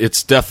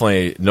it's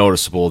definitely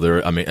noticeable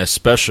there. I mean,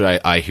 especially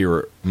I hear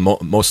it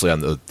mostly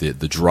on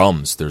the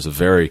drums. There's a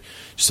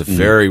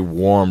very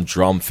warm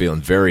drum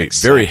feeling,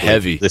 very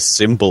heavy. The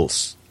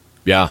cymbals,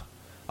 yeah,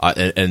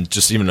 and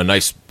just even a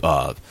nice,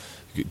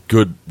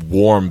 good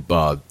warm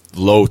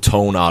low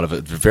tone out of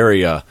it.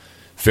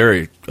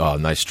 Very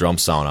nice drum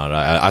sound on it.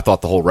 I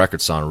thought the whole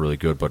record sounded really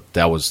good, but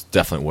that was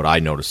definitely what I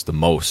noticed the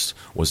most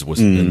was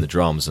in the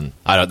drums. And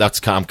I'm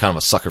kind of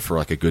a sucker for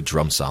like a good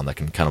drum sound that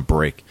can kind of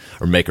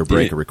make or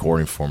break a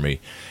recording for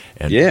me.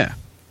 And, yeah.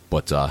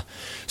 But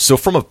so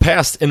from a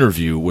past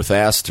interview with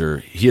Aster,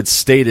 he had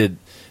stated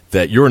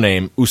that your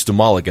name,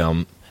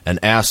 Ustamalagam, and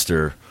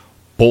Aster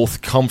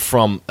both come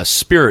from a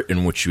spirit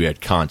in which you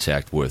had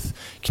contact with.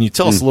 Can you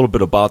tell us a little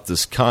bit about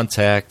this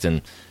contact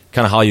and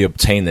kind of how you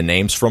obtained the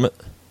names from it?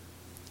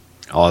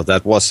 Oh,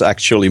 that was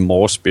actually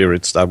more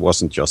spirits. That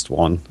wasn't just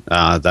one.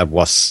 That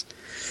was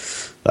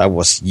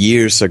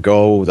years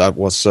ago. That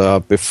was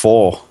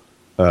before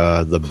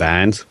the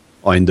band,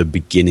 or in the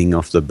beginning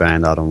of the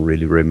band. I don't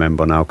really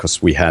remember now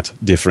because we had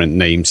different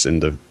names in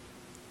the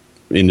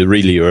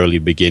really early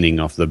beginning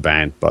of the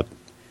band. But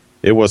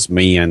it was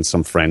me and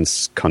some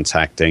friends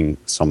contacting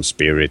some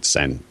spirits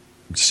and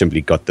simply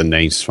got the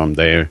names from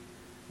there.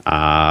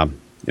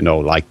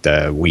 Like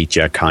the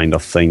Ouija kind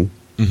of thing.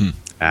 Mm-hmm.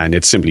 And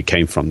it simply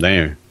came from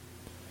there,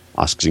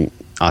 asking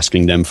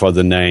them for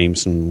the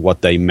names and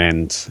what they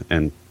meant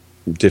and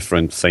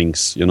different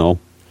things,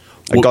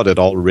 I got it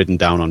all written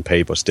down on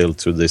paper still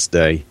to this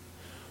day.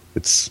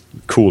 It's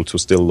cool to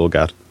still look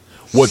at.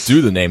 What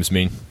do the names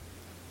mean?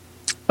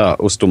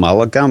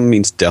 Ustamalagam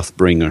means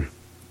Deathbringer.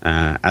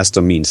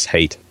 Aster means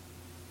hate.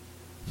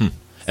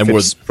 And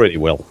fits pretty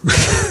well.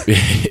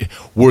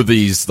 Were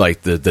these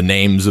like the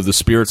names of the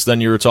spirits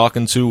then you were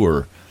talking to,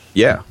 or?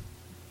 Yeah,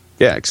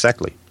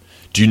 exactly.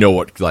 Do you know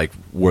what,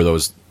 were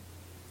those,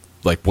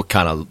 what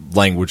kind of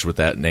language would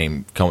that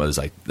name come as?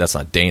 That's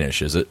not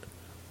Danish, is it?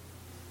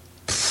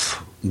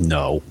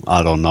 No,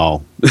 I don't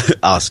know.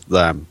 Ask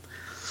them.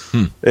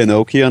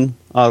 Enochian?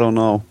 I don't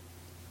know.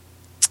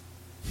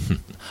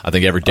 I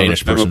think every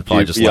Danish person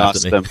probably just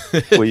laughed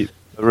at me.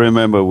 I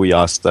remember we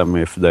asked them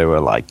if they were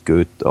like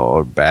good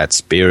or bad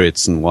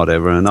spirits and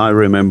whatever, and I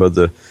remember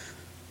the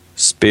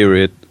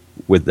spirit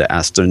with the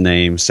Astor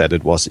name said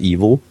it was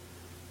evil,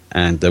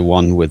 and the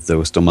one with the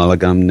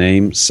Ostermalagam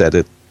name said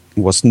it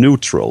was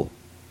neutral.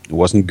 It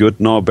wasn't good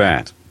nor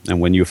bad. And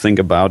when you think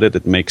about it,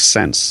 it makes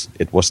sense.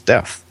 It was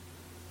death.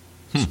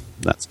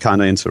 That's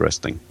kind of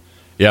interesting.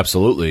 Yeah,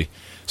 absolutely.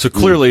 So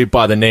clearly,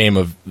 by the name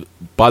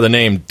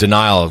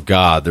denial of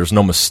God, there's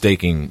no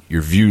mistaking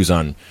your views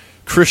on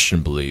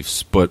Christian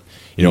beliefs. But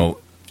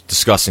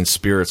discussing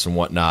spirits and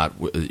whatnot,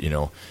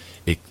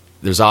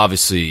 there's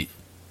obviously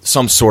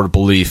some sort of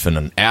belief in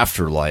an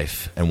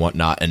afterlife and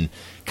whatnot. And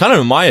kind of,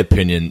 in my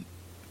opinion,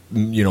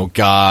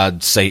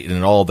 God, Satan,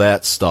 and all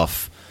that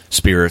stuff,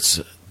 spirits,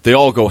 they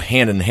all go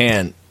hand in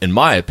hand, in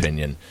my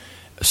opinion.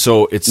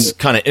 So it's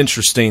kind of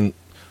interesting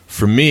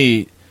for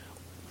me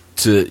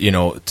to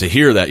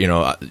hear that,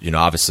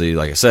 obviously,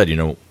 like I said,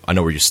 I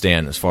know where you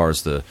stand as far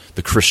as the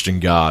Christian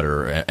God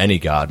or any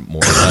God,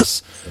 more or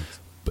less.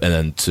 And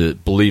then to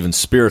believe in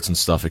spirits and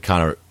stuff,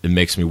 it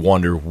makes me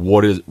wonder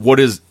what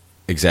is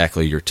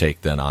exactly your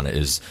take then on it.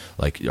 Is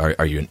like,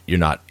 you're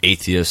not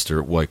atheist,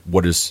 or like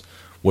what's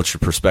your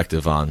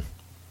perspective on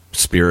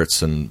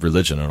spirits and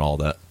religion and all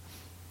that?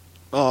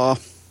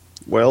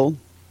 Well,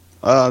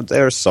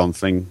 there's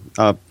something.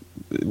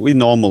 We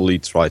normally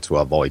try to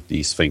avoid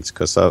these things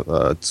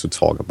to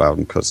talk about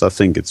them, because I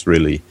think it's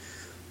really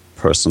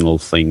personal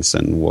things,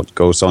 and what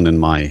goes on in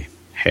my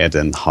head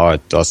and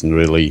heart doesn't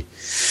really.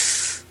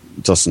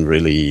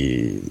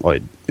 Well,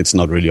 it's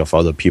not really of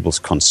other people's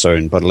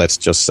concern. But let's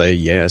just say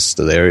yes,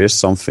 there is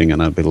something,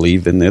 and I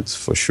believe in it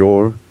for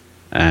sure.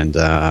 And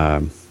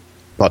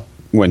but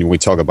when we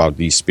talk about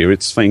these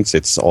spirits things,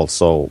 it's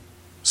also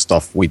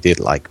stuff we did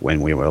like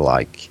when we were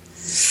like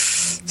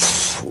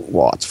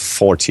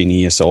 14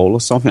 years old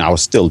or something. I would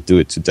still do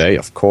it today,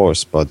 of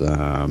course, but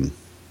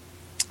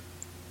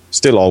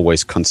still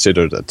always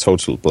considered a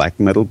total black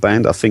metal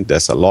band. I think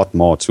there's a lot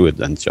more to it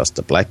than just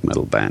a black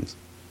metal band.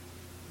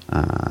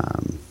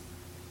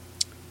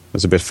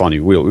 It's a bit funny.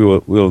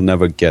 We'll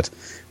never get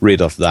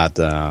rid of that.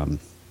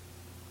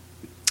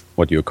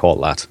 What do you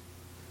call that?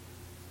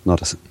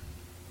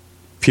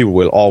 People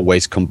will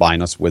always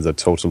combine us with a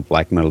total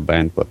black metal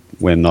band, but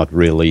we're not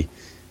really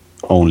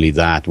only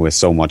that. We're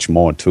so much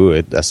more to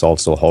it. There's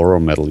also horror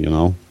metal,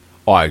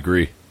 Oh, I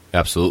agree.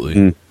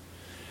 Absolutely.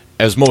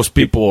 As most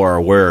people are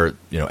aware,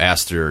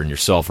 Astor and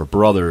yourself are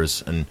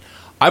brothers, and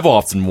I've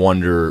often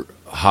wondered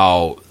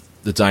how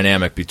the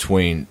dynamic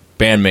between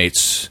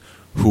bandmates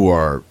who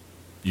are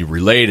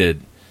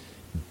related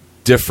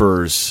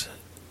differs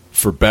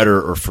for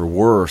better or for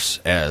worse,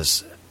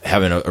 as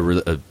having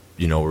a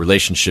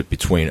relationship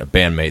between a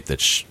bandmate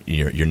that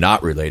you're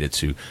not related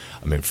to.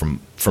 I mean,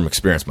 from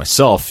experience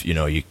myself,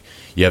 you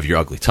have your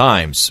ugly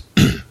times,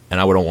 and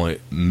I would only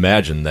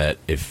imagine that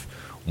if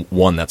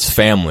one that's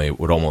family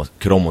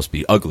could almost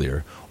be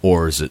uglier,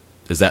 or is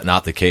that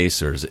not the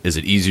case, or is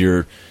it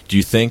easier? Do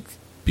you think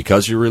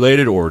because you're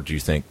related, or do you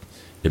think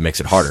it makes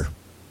it harder?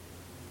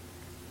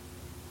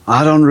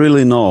 I don't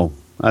really know.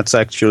 That's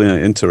actually an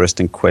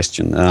interesting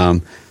question.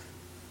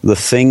 The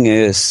thing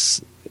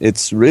is,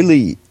 it's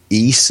really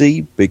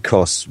easy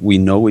because we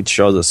know each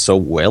other so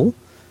well.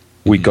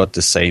 We got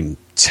the same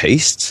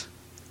taste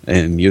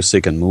in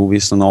music and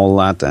movies and all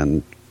that,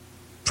 and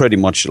pretty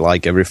much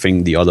like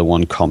everything the other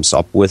one comes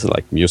up with,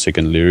 like music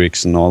and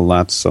lyrics and all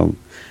that. So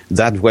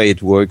that way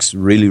it works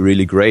really,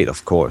 really great,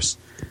 of course.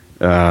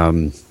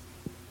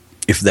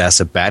 If there's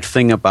a bad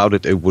thing about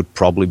it, it would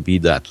probably be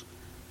that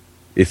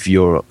if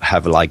you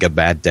have like a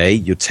bad day,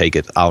 you take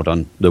it out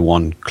on the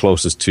one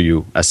closest to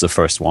you as the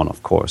first one,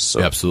 of course.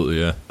 So, absolutely,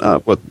 yeah.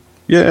 But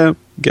yeah, I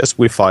guess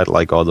we fight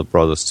like other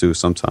brothers too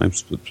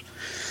sometimes, but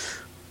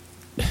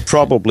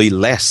probably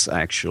less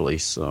actually.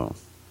 So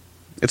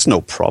it's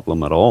no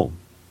problem at all.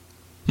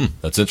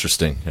 That's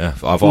interesting. Yeah,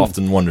 I've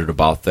often wondered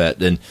about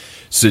that. And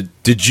so,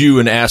 did you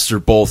and Astor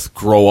both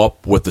grow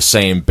up with the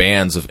same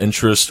bands of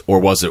interest, or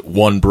was it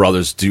one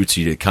brother's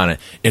duty to kind of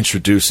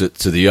introduce it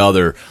to the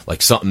other?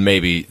 Like something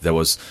maybe that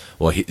was,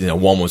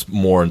 one was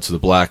more into the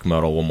black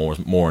metal, one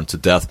was more into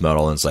death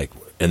metal, and it's like,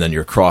 and then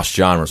your cross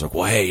genres, like,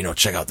 well, hey,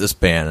 check out this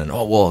band, and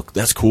oh, well,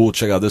 that's cool,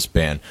 check out this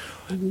band.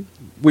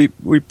 We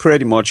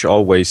pretty much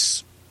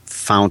always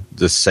found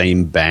the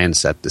same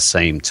bands at the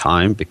same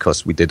time,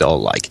 because we did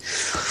all like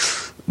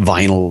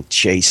vinyl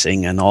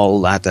chasing and all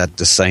that at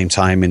the same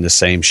time in the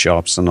same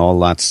shops and all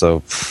that. So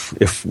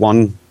if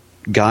one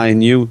guy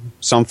knew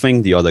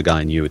something, the other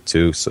guy knew it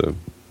too. So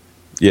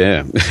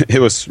yeah, it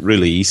was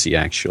really easy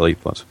actually.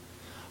 But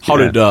how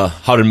did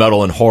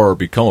metal and horror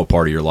become a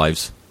part of your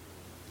lives?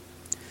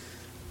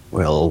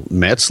 Well,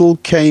 metal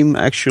came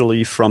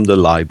actually from the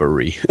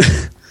library.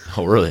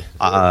 Oh, really?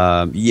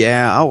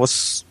 Yeah, I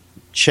was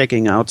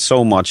checking out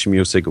so much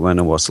music when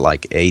I was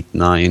like 8,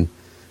 9,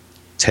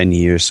 10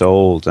 years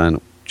old, and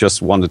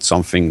just wanted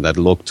something that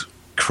looked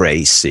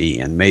crazy,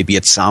 and maybe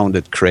it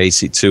sounded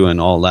crazy too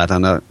and all that.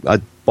 And I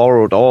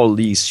borrowed all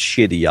these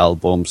shitty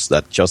albums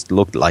that just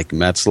looked like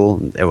metal,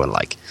 and they were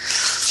like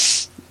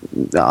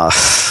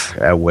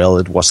Well,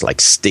 it was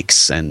like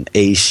Styx and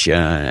Asia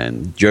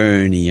and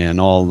Journey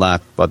and all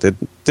that, but it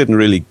didn't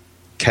really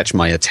catch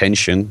my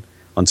attention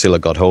until I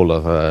got hold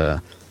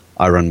of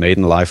Iron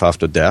Maiden Life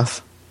After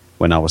Death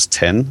when I was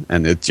 10,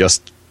 and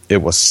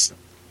that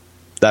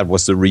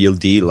was the real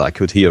deal. I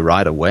could hear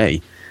right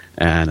away,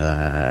 and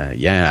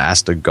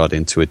Aster got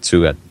into it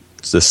too at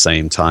the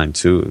same time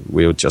too.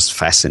 We were just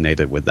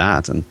fascinated with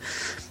that, and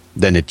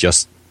then it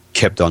just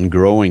kept on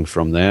growing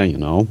from there, you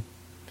know.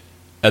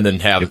 And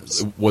then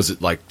was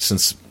it like,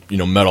 since, you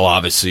know, metal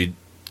obviously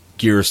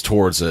gears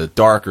towards a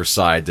darker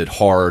side, did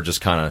horror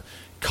just kind of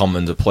come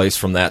into place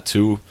from that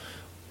too?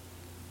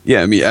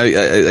 Yeah, I mean,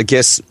 I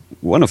guess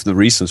one of the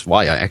reasons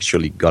why I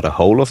actually got a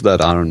hold of that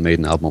Iron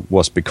Maiden album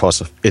was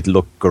because it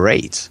looked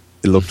great.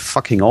 It looked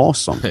fucking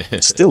awesome.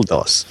 It still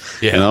does,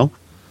 you know?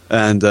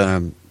 And,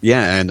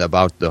 and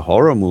about the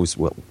horror movies,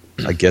 well,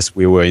 I guess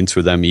we were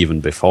into them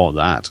even before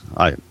that.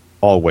 I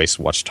always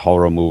watched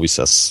horror movies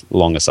as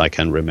long as I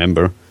can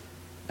remember.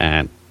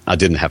 And I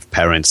didn't have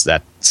parents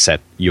that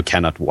said, you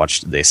cannot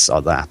watch this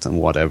or that and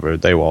whatever.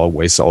 They were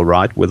always all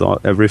right with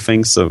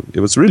everything. So it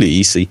was really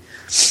easy.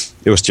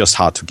 It was just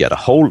hard to get a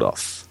hold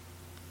of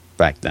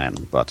back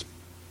then. But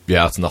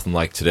yeah, it's nothing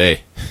like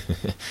today.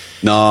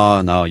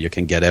 No, you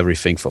can get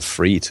everything for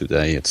free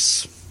today.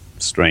 It's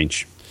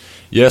strange.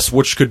 Yes,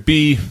 which could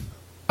be,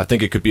 I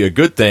think it could be a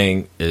good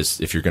thing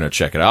is if you're going to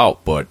check it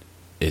out, but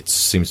it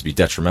seems to be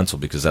detrimental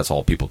because that's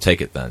all people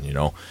take it then, you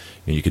know.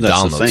 You could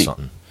download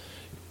something.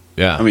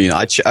 Yeah, I mean,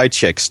 I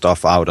check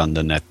stuff out on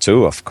the net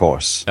too, of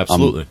course.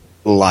 Absolutely.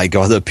 Like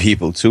other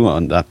people too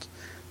on that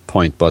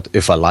point, but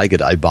if I like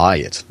it, I buy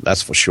it.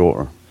 That's for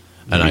sure.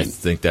 And I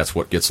think that's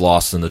what gets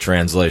lost in the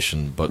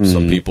translation. But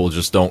some people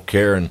just don't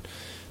care and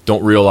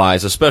don't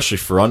realize, especially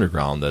for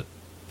underground, that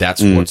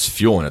that's what's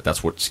fueling it.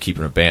 That's what's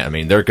keeping a band. I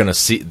mean, they're going to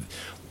see.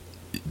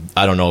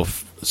 I don't know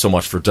if so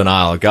much for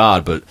Denial of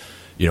God, but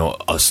you know,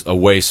 a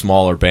way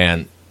smaller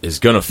band is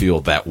going to feel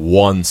that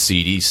one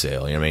CD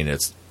sale. You know, I mean,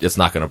 it's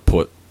not going to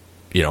put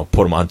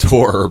them on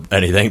tour or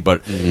anything,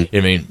 but I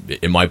mean,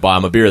 it might buy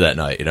them a beer that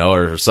night, you know,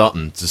 or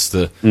something just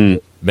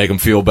to make them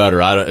feel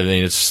better. I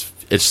mean,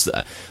 it's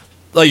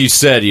like you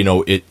said, you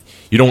know,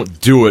 you don't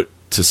do it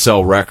to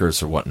sell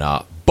records or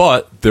whatnot,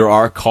 but there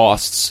are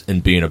costs in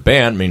being a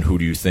band. I mean, who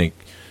do you think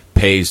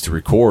pays to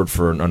record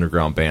for an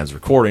underground band's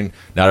recording?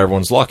 Not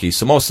everyone's lucky,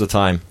 so most of the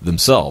time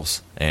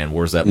themselves. And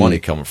where's that money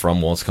coming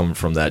from? Well, it's coming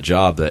from that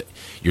job that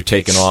you're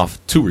taking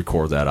off to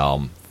record that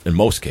album in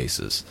most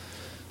cases.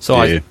 So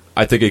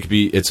I think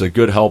it's a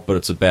good help, but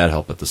it's a bad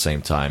help at the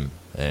same time.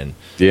 And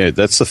yeah,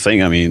 that's the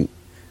thing. I mean,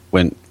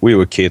 when we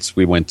were kids,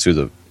 we went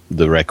to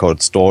the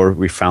record store.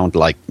 We found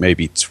like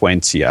maybe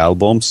 20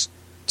 albums,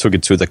 took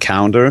it to the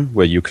counter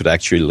where you could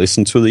actually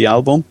listen to the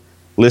album,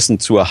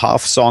 listened to a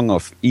half song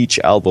of each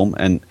album,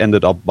 and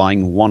ended up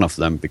buying one of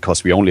them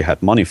because we only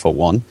had money for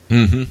one.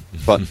 Mm-hmm.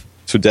 But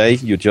today,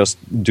 you just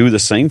do the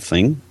same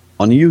thing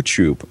on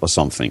YouTube or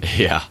something.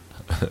 Yeah.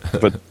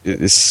 But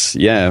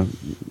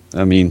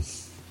I mean,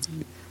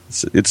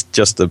 it's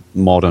just a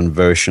modern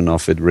version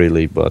of it,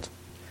 really, but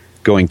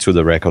going to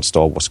the record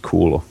store was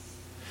cooler.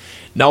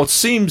 Now, it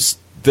seems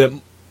that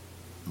at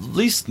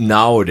least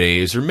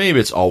nowadays, or maybe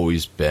it's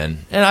always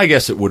been, and I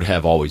guess it would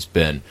have always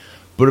been,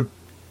 but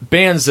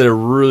bands that are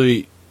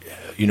really,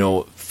 you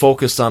know,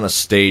 focused on a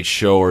stage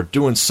show or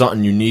doing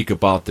something unique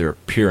about their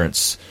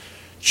appearance,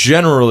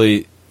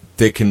 generally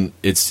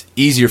it's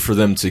easier for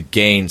them to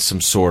gain some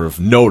sort of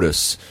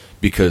notice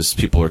because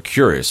people are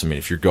curious. I mean,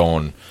 if you're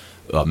going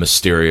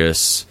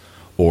mysterious,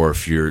 or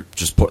if you're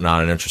just putting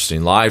on an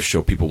interesting live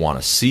show, people want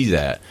to see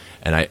that.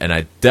 And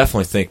I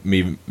definitely think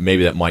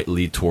maybe that might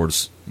lead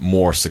towards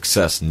more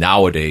success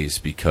nowadays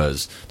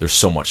because there's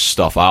so much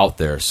stuff out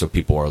there, so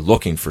people are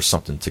looking for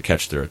something to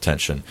catch their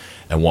attention.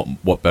 And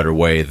what better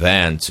way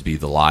than to be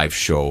the live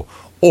show,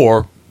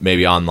 or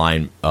maybe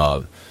online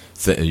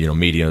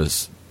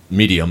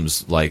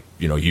mediums like,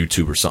 you know,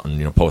 YouTube or something,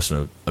 you know,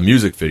 posting a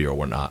music video or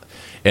whatnot.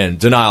 And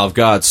Denial of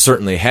God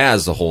certainly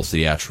has the whole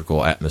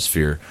theatrical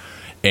atmosphere,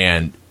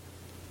 and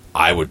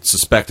I would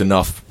suspect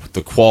enough with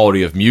the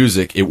quality of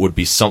music, it would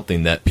be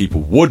something that people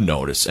would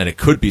notice, and it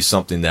could be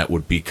something that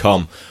would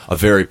become a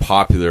very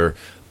popular,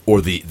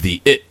 or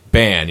the it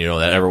band, you know,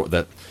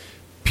 that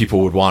people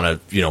would want to,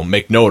 you know,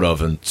 make note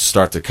of and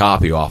start to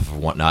copy off of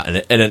and whatnot.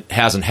 And it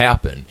hasn't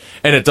happened,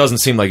 and it doesn't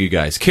seem like you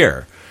guys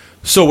care.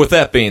 So with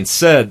that being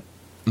said,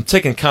 I'm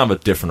taking kind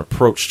of a different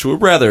approach to a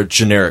rather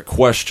generic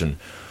question.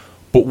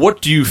 But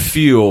what do you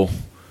feel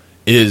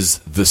is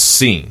the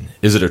scene?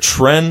 Is it a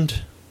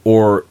trend,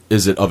 or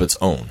is it of its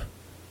own?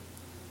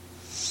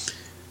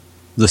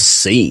 The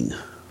scene?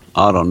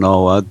 I don't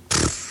know.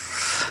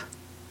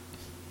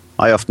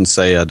 I often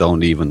say I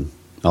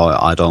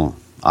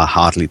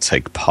hardly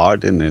take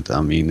part in it.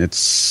 I mean,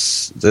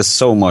 there's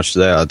so much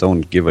there I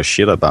don't give a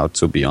shit about,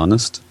 to be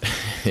honest.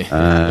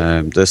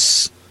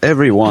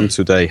 Everyone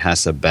today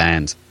has a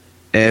band.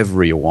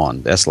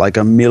 Everyone. There's like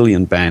 1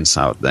 million bands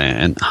out there,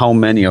 and how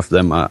many of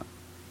them are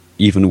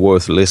even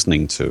worth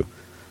listening to?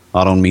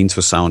 I don't mean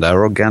to sound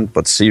arrogant,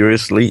 but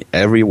seriously,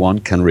 everyone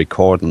can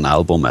record an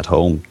album at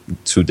home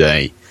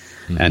today.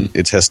 And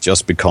it has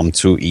just become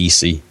too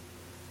easy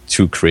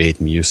to create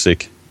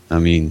music. I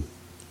mean,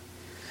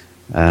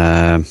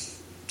 I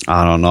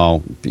don't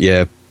know.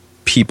 Yeah,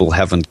 people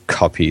haven't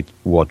copied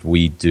what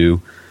we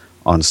do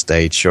on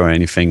stage or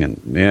anything. And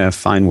yeah,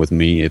 fine with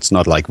me. It's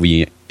not like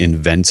we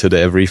invented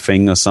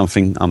everything or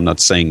something. I'm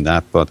not saying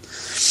that, but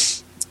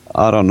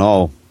I don't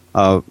know.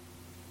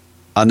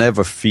 I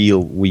never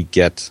feel we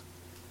get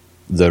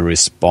the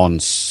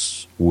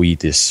response we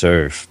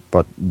deserve.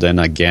 But then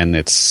again,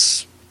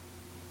 it's...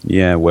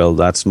 Yeah, well,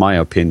 that's my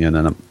opinion,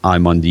 and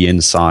I'm on the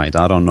inside.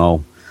 I don't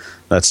know.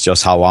 That's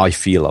just how I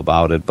feel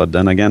about it. But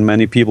then again,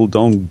 many people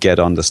don't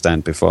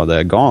understand before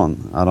they're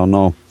gone. I don't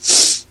know.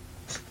 It's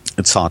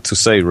hard to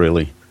say,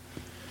 really.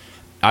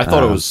 I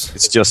thought it was...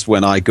 It's just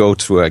when I go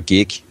to a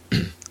gig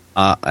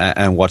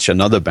and watch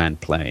another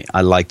band play,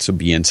 I like to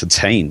be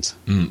entertained.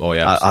 Oh,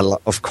 yeah.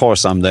 Of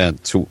course, I'm there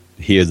to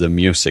hear the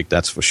music,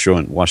 that's for sure,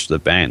 and watch the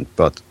band.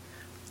 But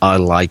I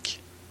like...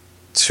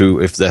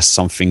 to if there's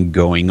something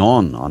going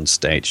on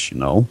stage, you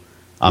know.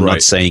 I'm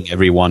not saying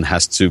everyone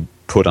has to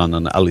put on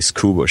an Alice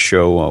Cooper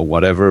show or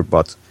whatever,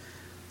 but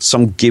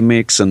some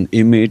gimmicks, an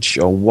image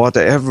or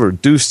whatever,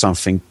 do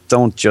something.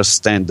 Don't just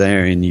stand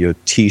there in your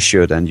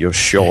t-shirt and your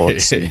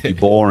shorts and be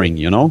boring,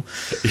 you know.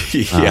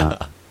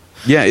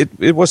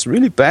 It was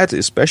really bad,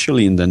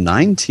 especially in the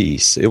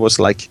 90s. It was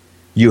like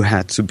you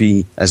had to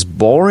be as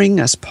boring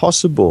as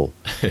possible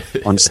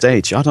on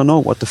stage. I don't know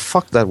what the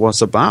fuck that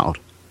was about.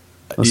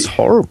 That's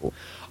horrible.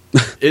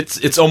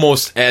 It's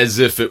almost as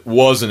if it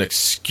was an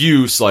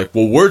excuse, like,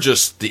 well, we're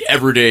just the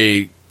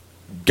everyday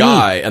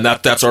guy, and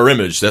that's our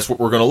image. That's what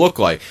we're going to look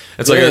like.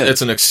 It's like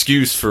it's an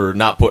excuse for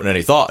not putting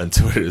any thought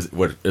into it.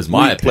 Is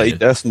my opinion. We play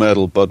death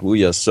metal, but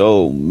we are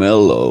so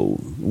mellow.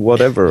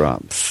 Whatever. I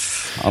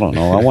don't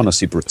know. I want to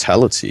see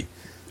brutality.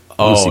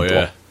 Oh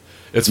yeah,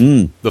 it's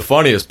the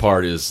funniest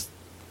part is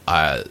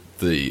I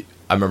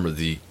remember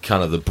the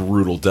kind of the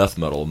brutal death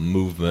metal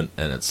movement,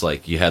 and it's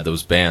like you had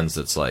those bands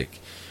that's like,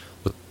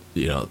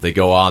 you know, they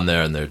go on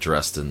there and they're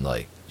dressed in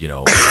like, you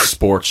know,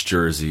 sports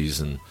jerseys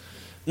and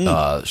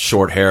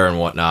short hair and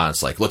whatnot.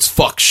 It's like, let's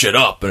fuck shit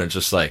up, and it's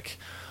just like,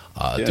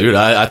 dude,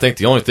 I think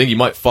the only thing you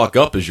might fuck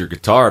up is your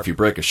guitar if you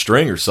break a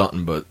string or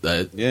something, but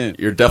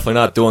you're definitely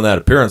not doing that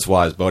appearance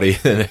wise, buddy.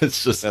 And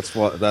it's just that's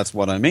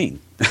what I mean.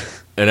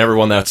 And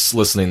everyone that's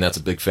listening that's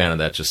a big fan of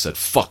that just said,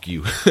 fuck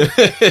you. Who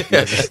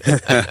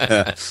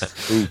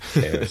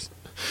cares?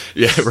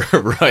 Yeah,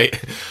 right.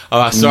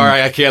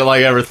 Sorry, I can't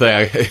like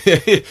everything.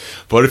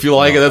 But if you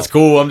like it, that's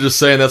cool. I'm just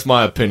saying that's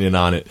my opinion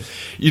on it.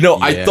 You know,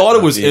 I thought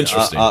it was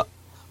interesting.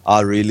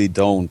 I really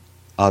don't.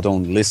 I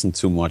don't listen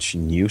to much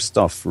new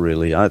stuff,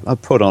 really. I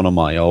put on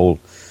my old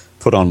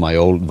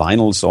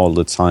vinyls all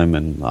the time,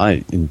 and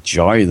I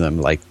enjoy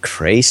them like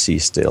crazy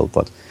still.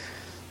 But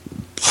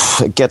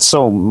I get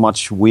so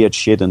much weird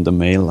shit in the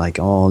mail, like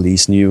all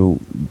these new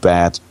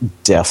bad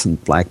death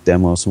and black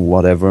demos and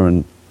whatever,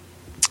 and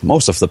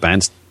most of the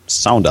bands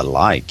sound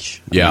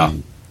alike. Yeah. I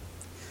mean,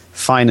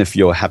 fine if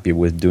you're happy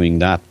with doing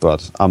that,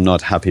 but I'm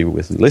not happy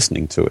with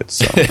listening to it,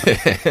 so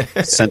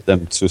send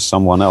them to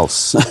someone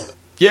else.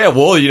 Yeah,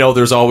 well, you know,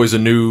 there's always a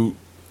new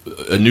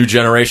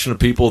generation of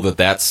people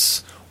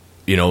that's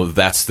you know,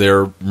 that's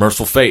their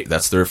merciful fate.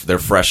 That's their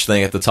fresh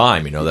thing at the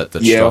time, you know, that's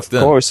of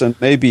course, and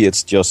maybe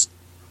it's just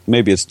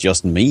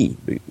me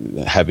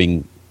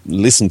having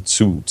listened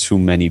to too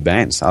many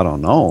bands. I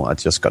don't know. I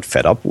just got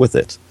fed up with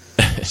it.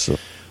 So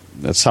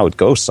that's how it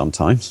goes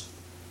sometimes.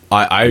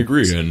 I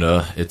agree, and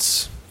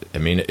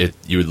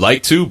you would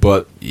like to,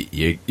 but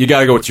you got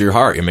to go with your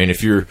heart. I mean,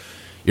 if you're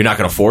not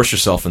going to force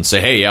yourself and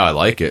say, "Hey, yeah, I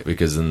like it,"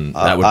 because then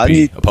that would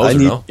be a poser. I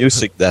need no?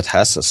 music that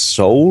has a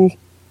soul.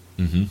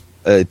 Mm-hmm.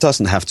 It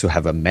doesn't have to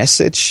have a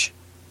message,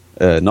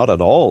 not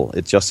at all.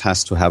 It just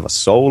has to have a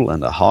soul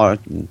and a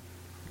heart and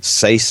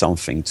say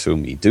something to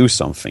me, do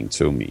something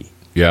to me.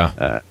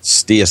 Yeah.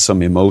 Steer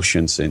some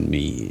emotions in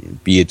me,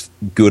 be it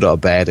good or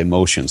bad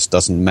emotions,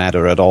 doesn't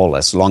matter at all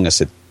as long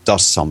as it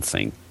does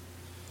something,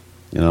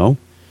 you know?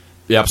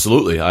 Yeah,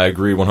 absolutely. I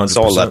agree 100%. That's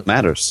all that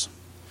matters.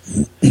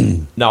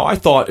 Now, I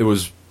thought it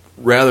was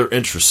rather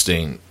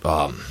interesting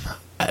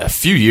a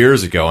few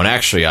years ago, and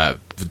actually I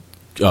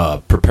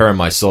preparing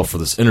myself for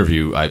this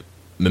interview, it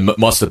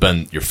must have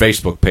been your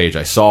Facebook page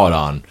I saw it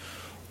on,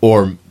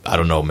 or I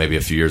don't know, maybe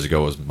a few years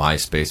ago it was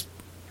MySpace.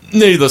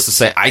 Needless to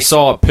say, I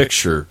saw a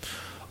picture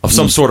of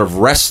some sort of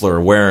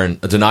wrestler wearing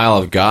a Denial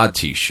of God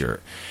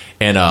t-shirt.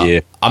 And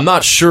I'm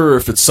not sure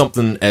if it's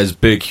something as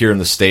big here in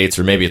the States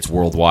or maybe it's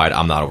worldwide.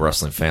 I'm not a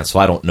wrestling fan, so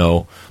I don't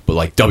know. But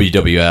like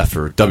WWF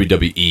or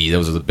WWE,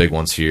 those are the big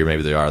ones here.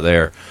 Maybe they are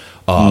there.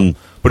 But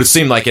it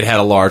seemed like it had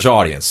a large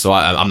audience, so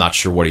I'm not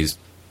sure what he's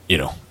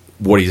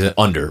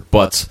under.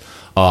 But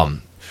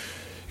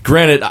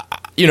granted,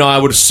 I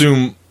would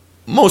assume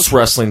most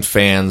wrestling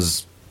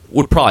fans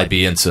would probably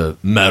be into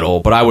metal,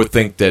 but I would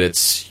think that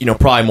it's,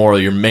 probably more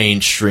of your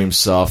mainstream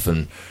stuff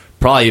and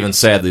probably even,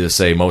 sadly to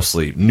say,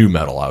 mostly new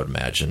metal, I would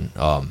imagine.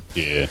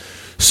 Yeah.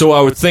 So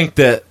I would think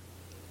that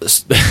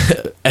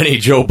any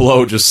Joe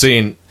Blow just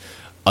seeing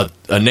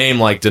a name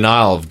like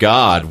Denial of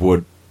God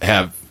would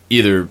have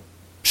either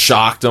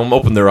shocked them,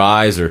 opened their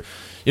eyes, or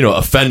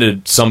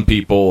offended some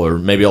people, or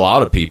maybe a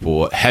lot of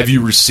people. Have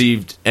you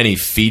received any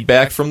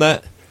feedback from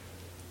that?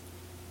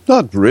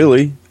 Not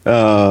really.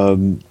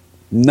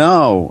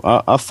 No,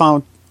 I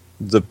found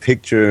the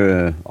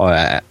picture,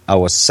 or I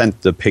was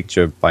sent the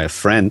picture by a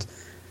friend,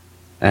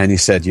 and he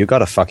said, "You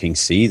gotta fucking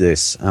see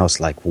this." I was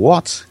like,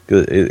 "What?"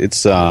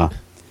 It's a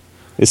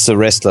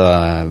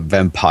wrestler,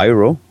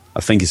 Vampiro.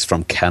 I think he's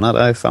from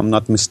Canada, if I'm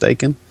not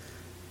mistaken,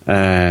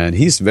 and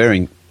he's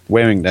wearing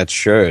that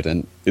shirt,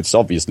 and it's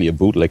obviously a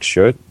bootleg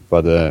shirt,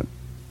 but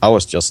I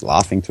was just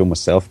laughing to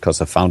myself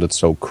because I found it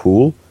so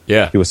cool.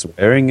 Yeah, he was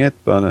wearing it,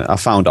 but I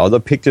found other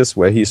pictures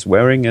where he's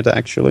wearing it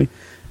actually,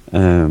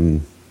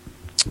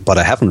 but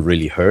I haven't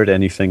really heard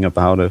anything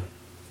about it.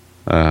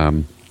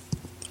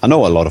 I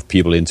know a lot of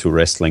people into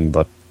wrestling,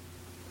 but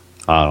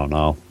I don't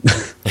know.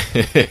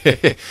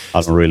 I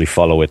don't really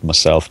follow it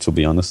myself, to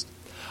be honest.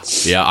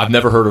 Yeah, I've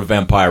never heard of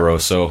Vampiro,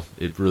 so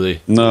it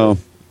really... No,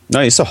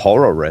 he's a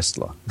horror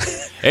wrestler.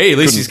 Hey, at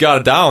least he's got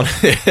it down.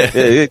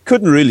 It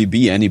couldn't really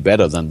be any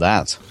better than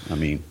that. I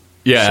mean...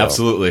 Yeah, so,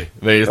 absolutely.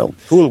 Well,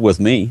 cool with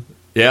me.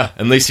 Yeah,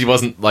 at least he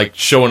wasn't like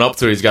showing up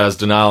to it. He's got his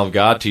Denial of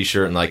God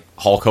t-shirt and like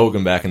Hulk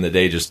Hogan back in the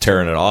day just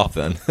tearing it off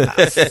then.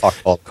 Fuck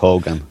Hulk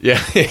Hogan.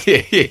 Yeah.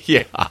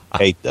 Yeah. I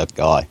hate that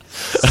guy.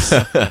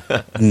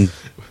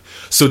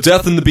 So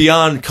Death and the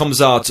Beyond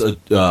comes out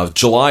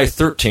July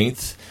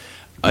 13th.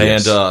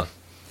 Yes. And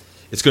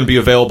it's going to be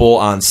available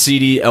on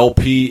CD,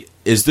 LP.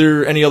 Is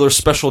there any other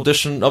special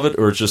edition of it,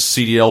 or just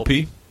CD,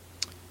 LP?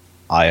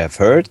 I have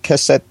heard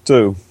cassette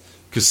too.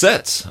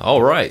 Cassettes.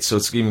 All right. So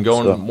it's even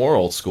going more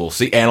old school.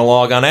 See,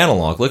 analog on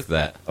analog. Look at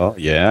that. Oh,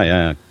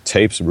 yeah.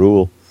 Tapes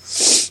rule.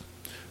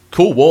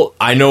 Cool. Well,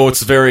 I know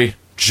it's a very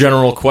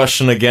general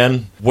question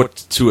again.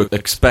 What to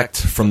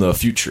expect from the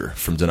future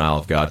from Denial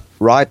of God?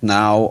 Right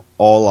now,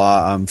 all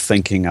I'm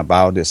thinking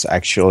about is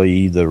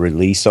actually the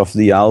release of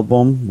the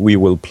album. We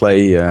will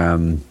play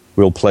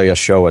a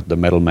show at the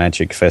Metal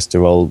Magic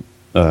Festival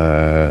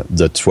the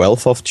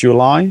 12th of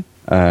July.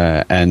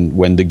 And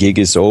when the gig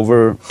is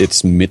over,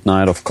 it's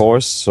midnight, of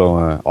course,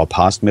 so or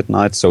past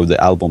midnight. So the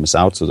album is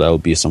out, so there'll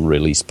be some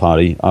release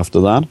party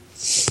after that.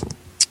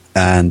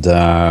 And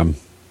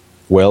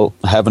well,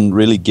 I haven't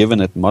really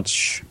given it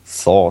much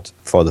thought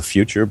for the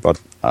future, but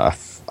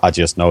I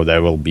just know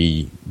there will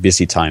be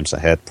busy times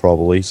ahead,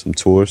 probably some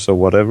tours or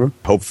whatever.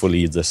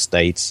 Hopefully, the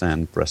States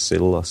and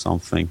Brazil or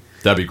something.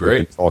 That'd be great.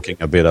 We've been talking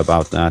a bit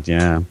about that.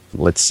 Yeah,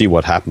 let's see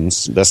what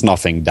happens. There's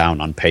nothing down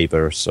on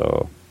paper,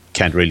 so.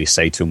 Can't really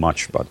say too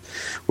much, but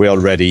we're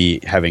already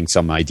having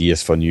some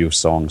ideas for new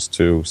songs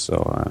too,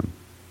 so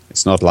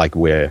it's not like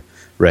we're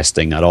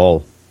resting at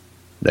all.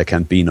 There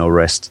can be no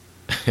rest.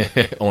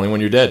 Only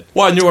when you're dead.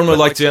 Well, I normally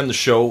like to end the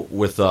show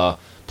with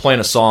playing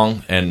a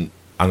song, and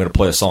I'm going to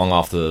play a song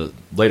off the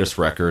latest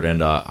record,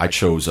 and I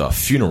chose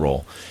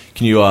Funeral.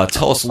 Can you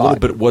tell us a little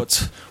bit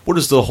what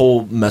is the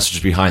whole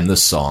message behind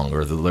this song,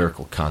 or the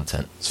lyrical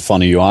content? It's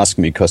funny you ask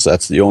me, because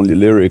that's the only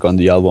lyric on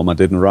the album I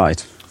didn't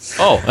write.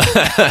 Oh,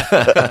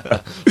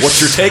 what's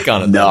your take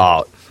on it?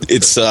 No,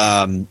 it's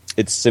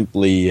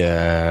simply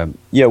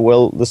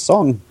well, the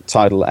song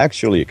title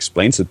actually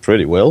explains it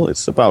pretty well.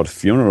 It's about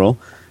funeral.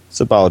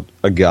 It's about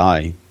a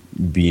guy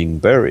being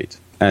buried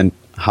and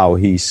how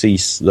he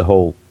sees the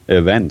whole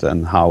event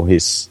and how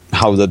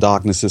the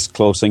darkness is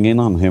closing in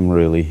on him.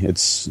 Really,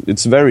 it's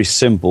very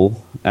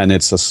simple, and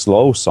it's a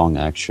slow song.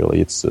 Actually,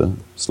 it's the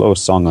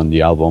slowest song on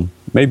the album.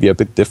 Maybe a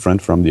bit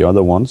different from the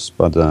other ones,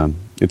 but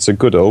it's a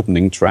good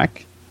opening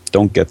track.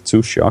 Don't get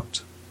too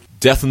shocked.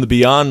 Death and the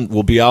Beyond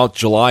will be out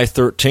July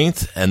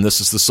 13th, and this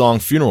is the song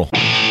Funeral.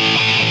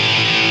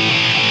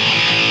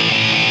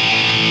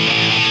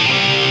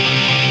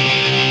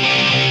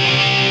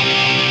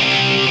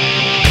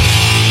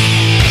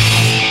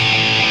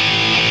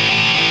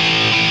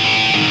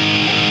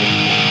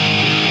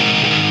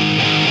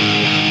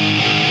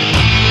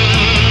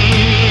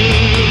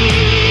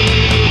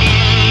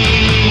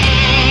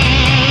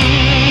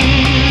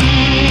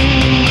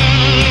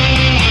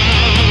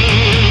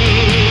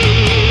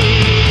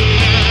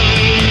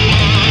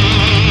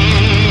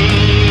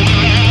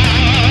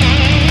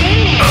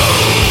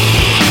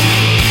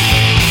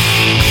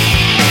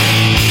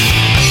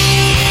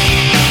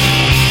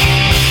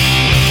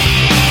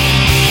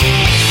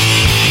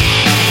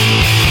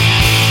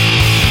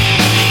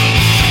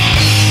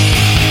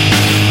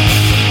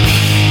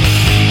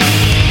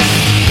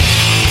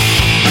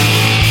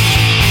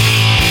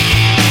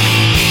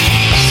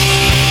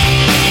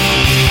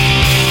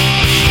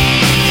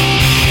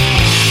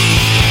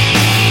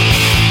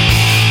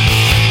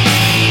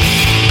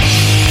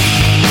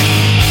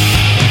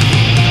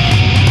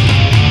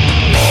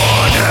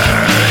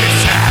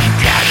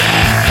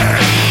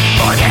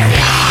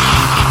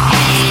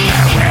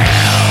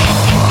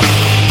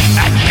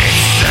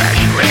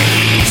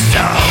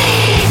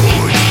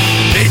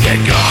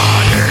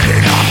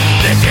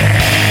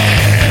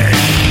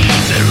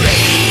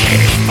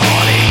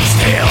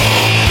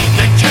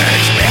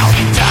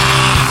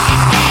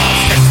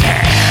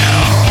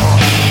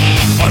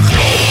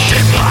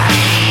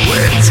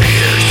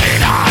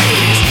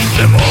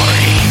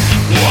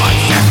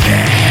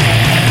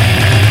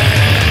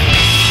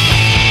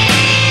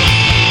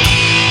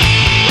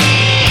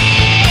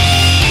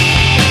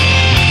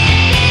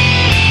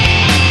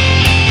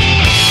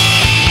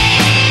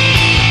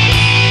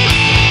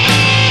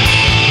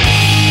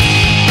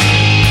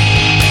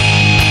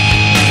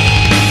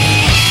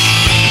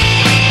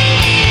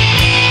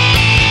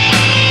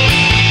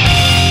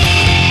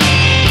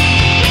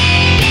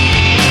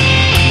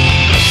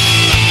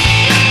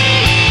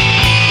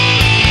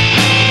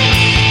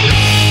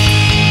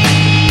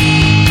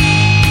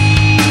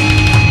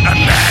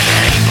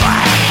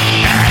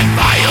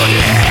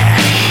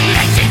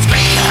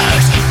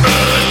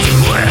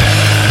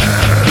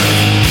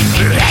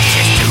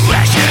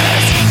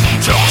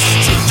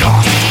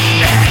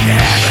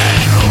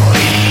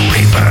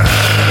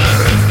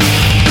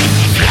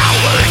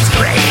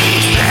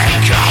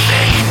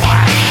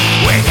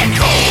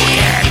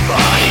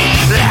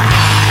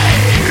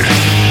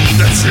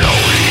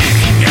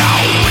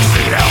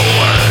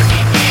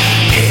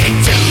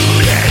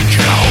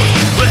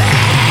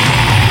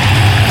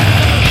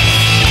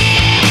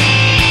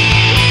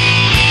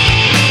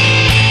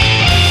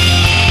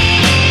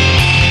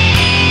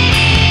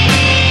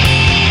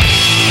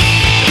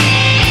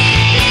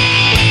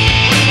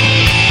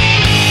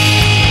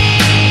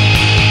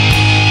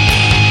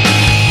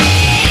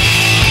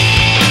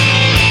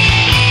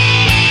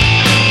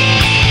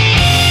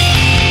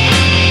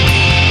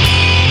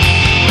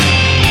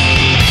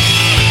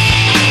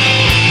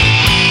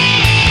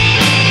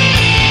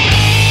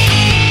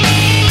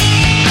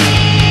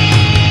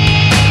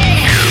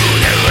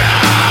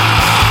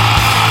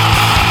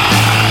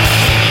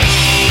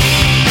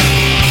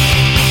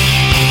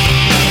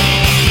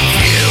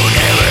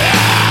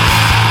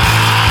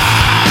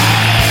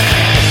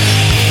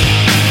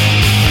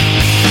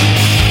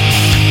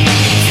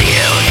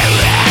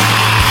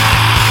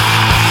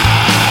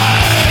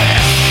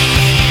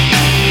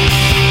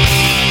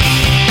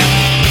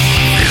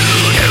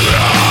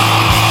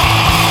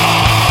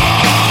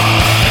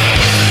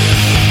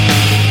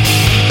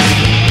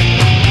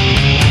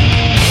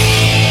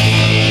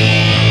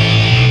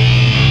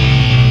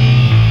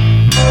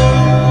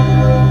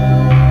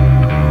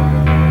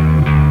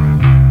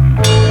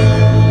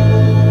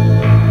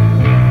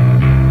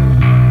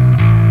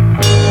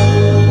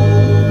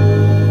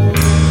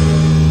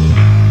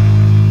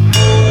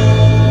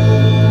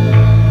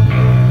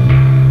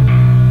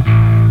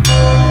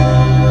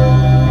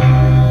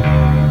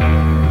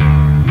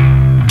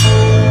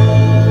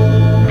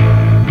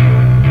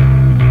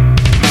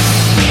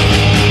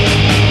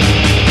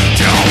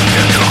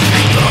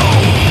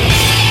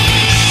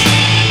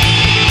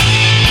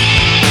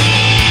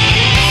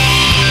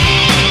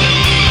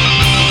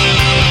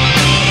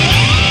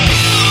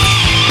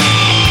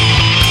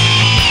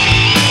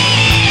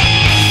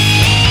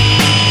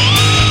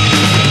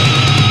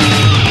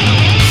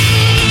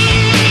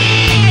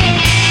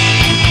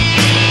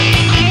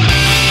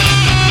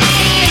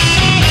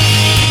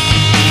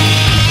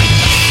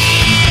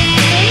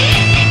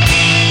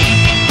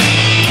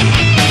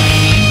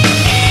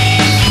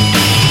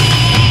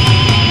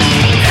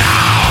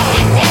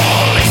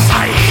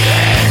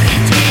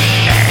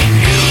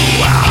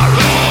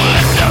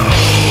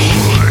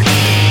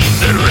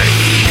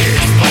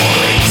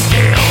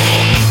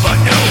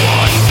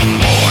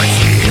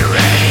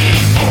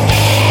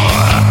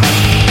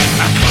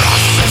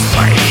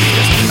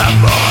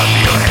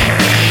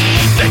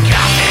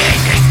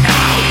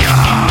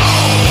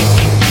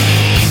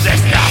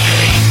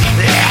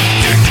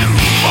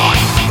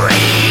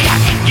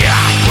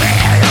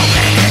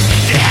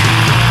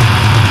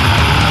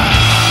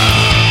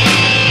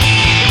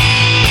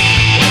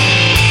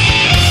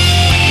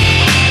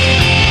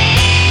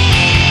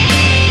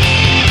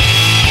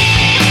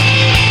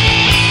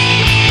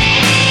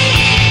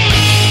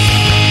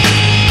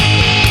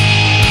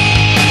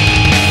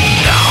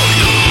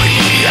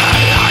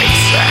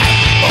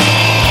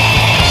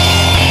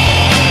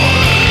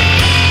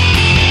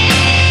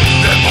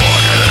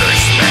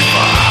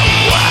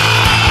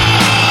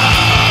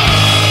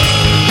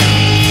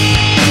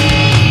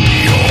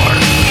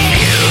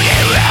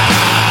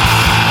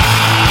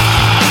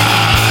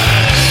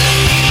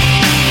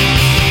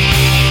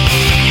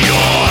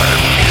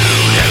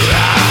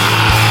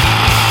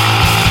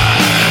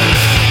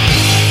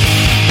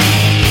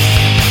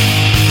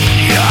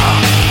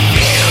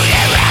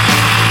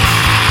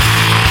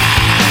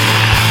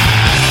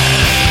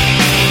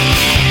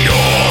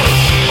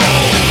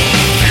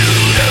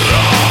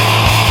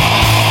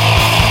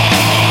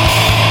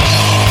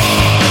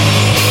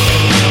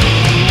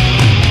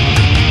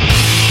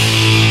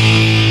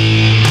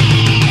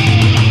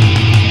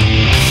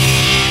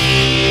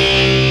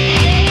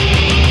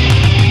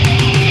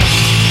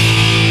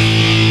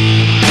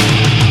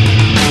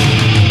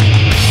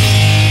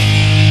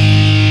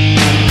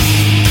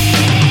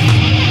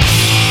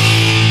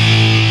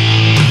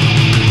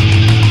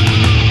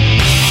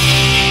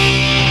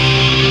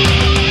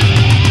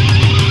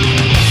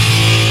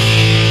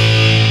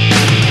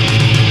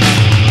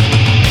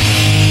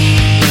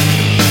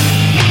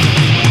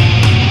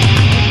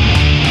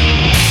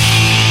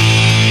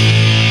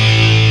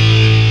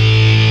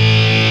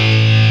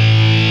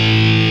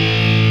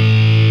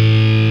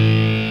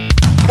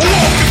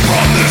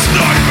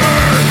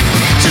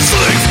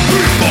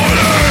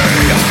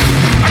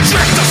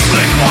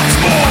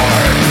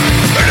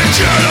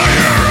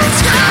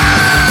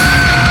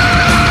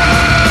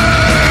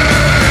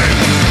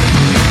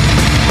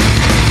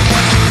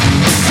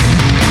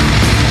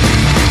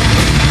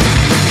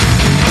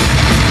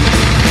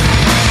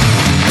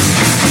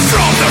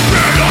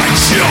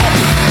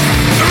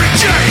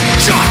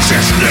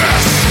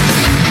 darkness.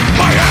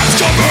 My hands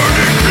covered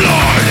in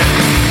blood.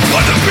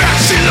 On the bed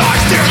she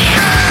lies there.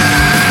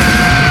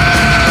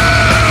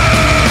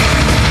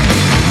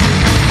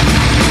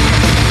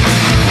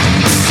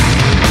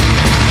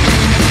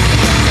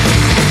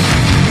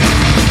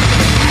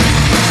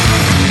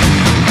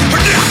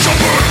 Her nails are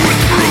burned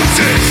with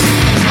bruises.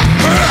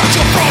 Her hands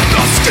are from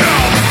the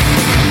scalp.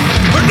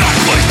 Her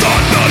knife lays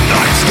on the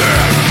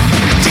nightstand.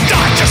 She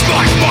died just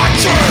like my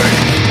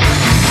train.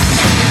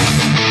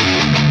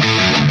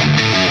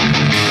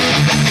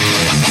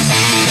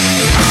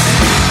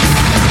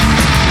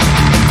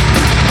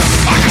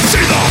 See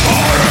the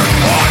horror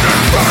on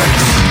her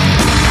face.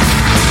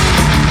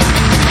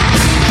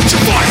 She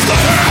bites the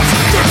hands,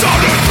 rips out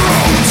her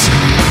throat.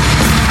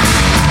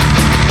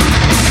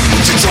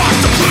 She tries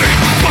to plead,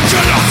 but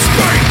cannot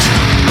speak.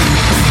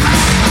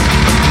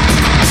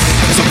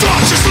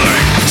 Subconsciously,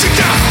 she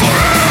gasps for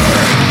air.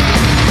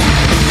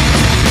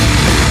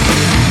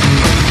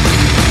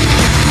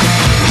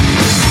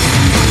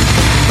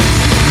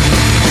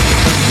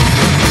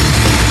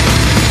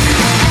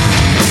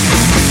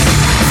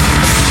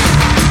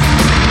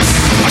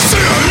 See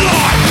her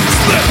life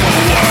slip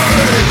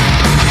away.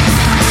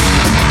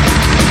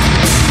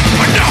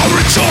 I now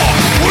return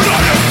when I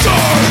am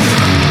done.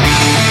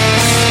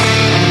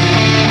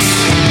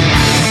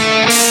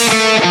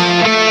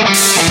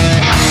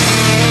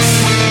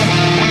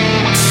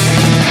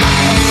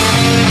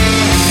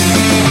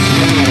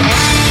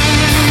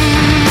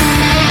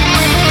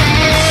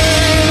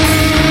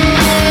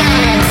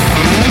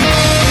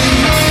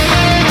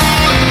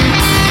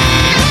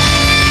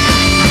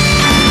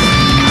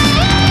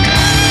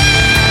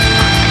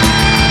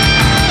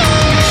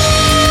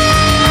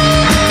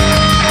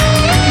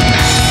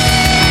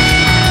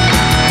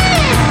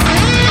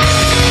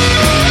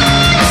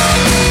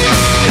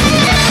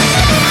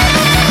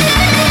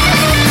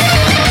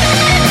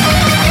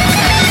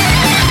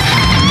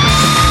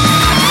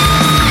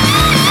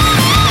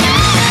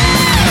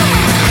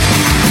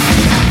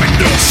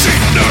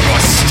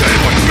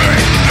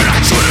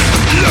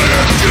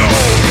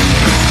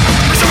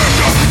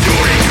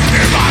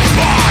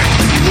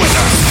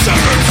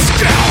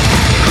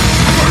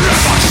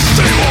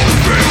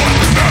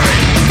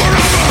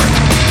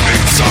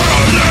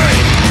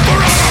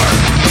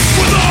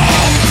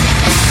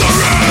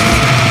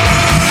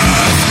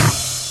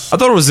 I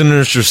thought it was an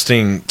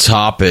interesting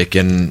topic,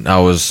 and I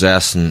was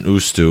asking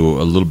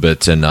Ustu a little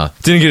bit, and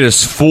didn't get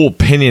his full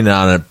opinion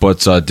on it,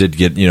 but did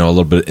get a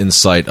little bit of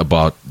insight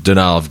about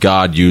Denial of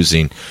God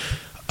using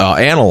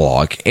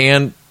analog.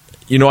 And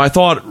I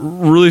thought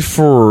really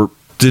for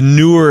the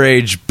newer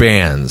age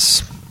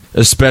bands,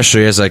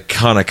 especially as I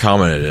kind of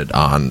commented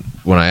on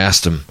when I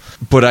asked him,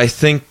 but I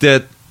think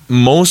that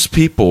most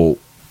people,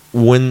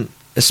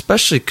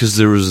 especially because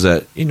there was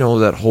that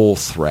that whole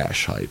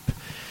thrash hype,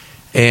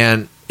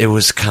 and it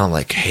was kind of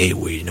like, hey,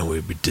 we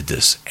did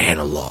this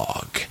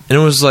analog. And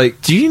it was like,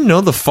 do you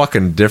know the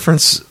fucking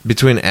difference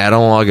between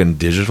analog and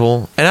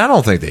digital? And I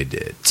don't think they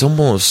did. It's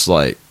almost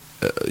like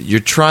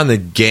you're trying to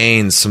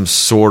gain some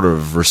sort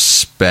of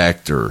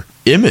respect or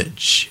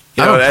image.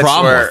 I have a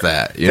problem with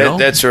that.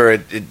 That's where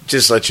it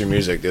just lets your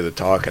music do the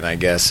talking, I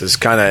guess. It's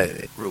kind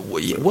of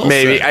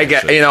maybe, I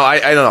get,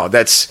 I don't know.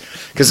 That's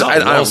because I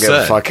don't give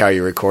a fuck how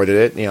you recorded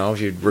it. If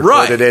you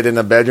recorded it in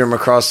the bedroom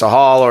across the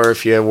hall, or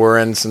if you were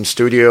in some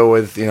studio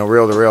with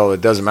reel to reel,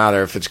 it doesn't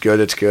matter. If it's good,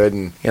 it's good,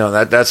 and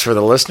that's for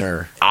the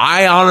listener.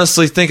 I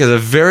honestly think it's a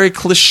very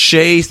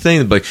cliche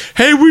thing, like,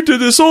 hey, we did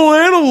this all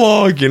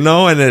analog,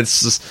 and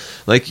it's just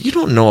like, you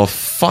don't know a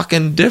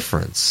fucking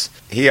difference.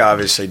 He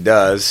obviously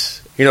does.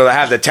 To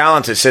have the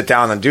talent to sit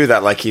down and do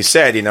that, like he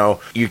said,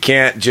 you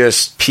can't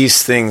just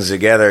piece things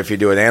together if you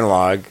do it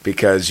analog,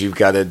 because you've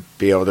got to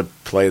be able to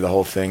play the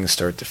whole thing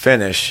start to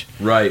finish.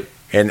 Right.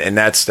 And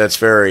that's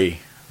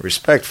very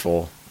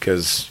respectful,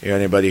 because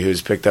anybody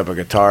who's picked up a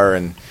guitar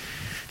and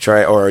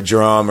or a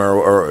drum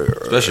or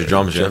especially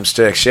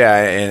drumsticks,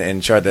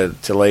 and try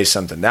to lay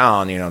something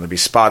down, to be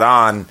spot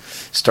on,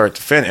 start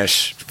to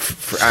finish.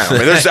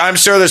 I'm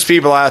sure there's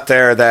people out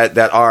there that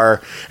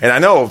are, and I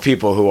know of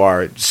people who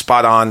are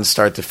spot on,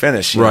 start to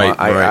finish. Right.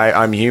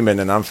 I'm human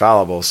and I'm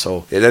fallible,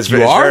 so it's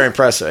very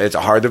impressive. It's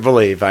hard to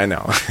believe, I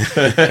know.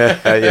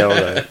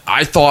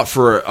 I thought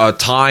for a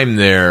time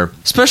there,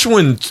 especially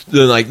when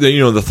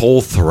the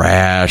whole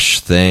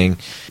thrash thing.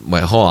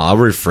 Wait, hold on, I'll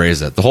rephrase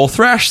that. The whole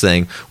thrash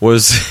thing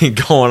was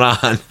going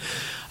on.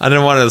 I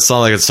didn't want it to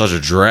sound like it's such a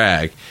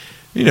drag,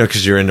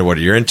 because you're into what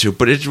you're into.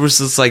 But it was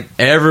just like,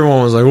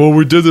 everyone was like, well,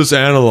 we did this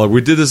analog.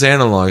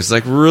 It's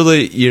like,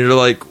 really? You're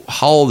like,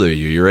 how old are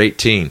you? You're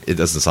 18. It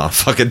doesn't sound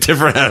fucking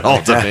different at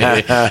all to me.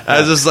 I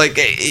was just like,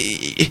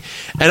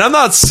 and I'm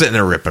not sitting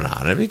there ripping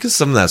on it, because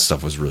some of that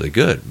stuff was really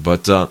good.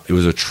 But it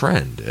was a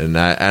trend. And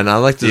I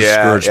like to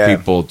discourage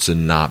people to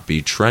not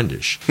be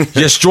trendish.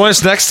 Yes, join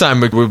us next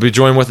time. We'll be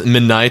joined with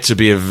Midnight. It'll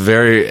be a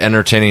very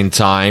entertaining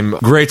time.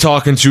 Great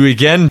talking to you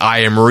again. I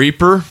am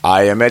Reaper.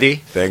 I am Eddie.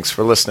 Thanks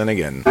for listening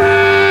again.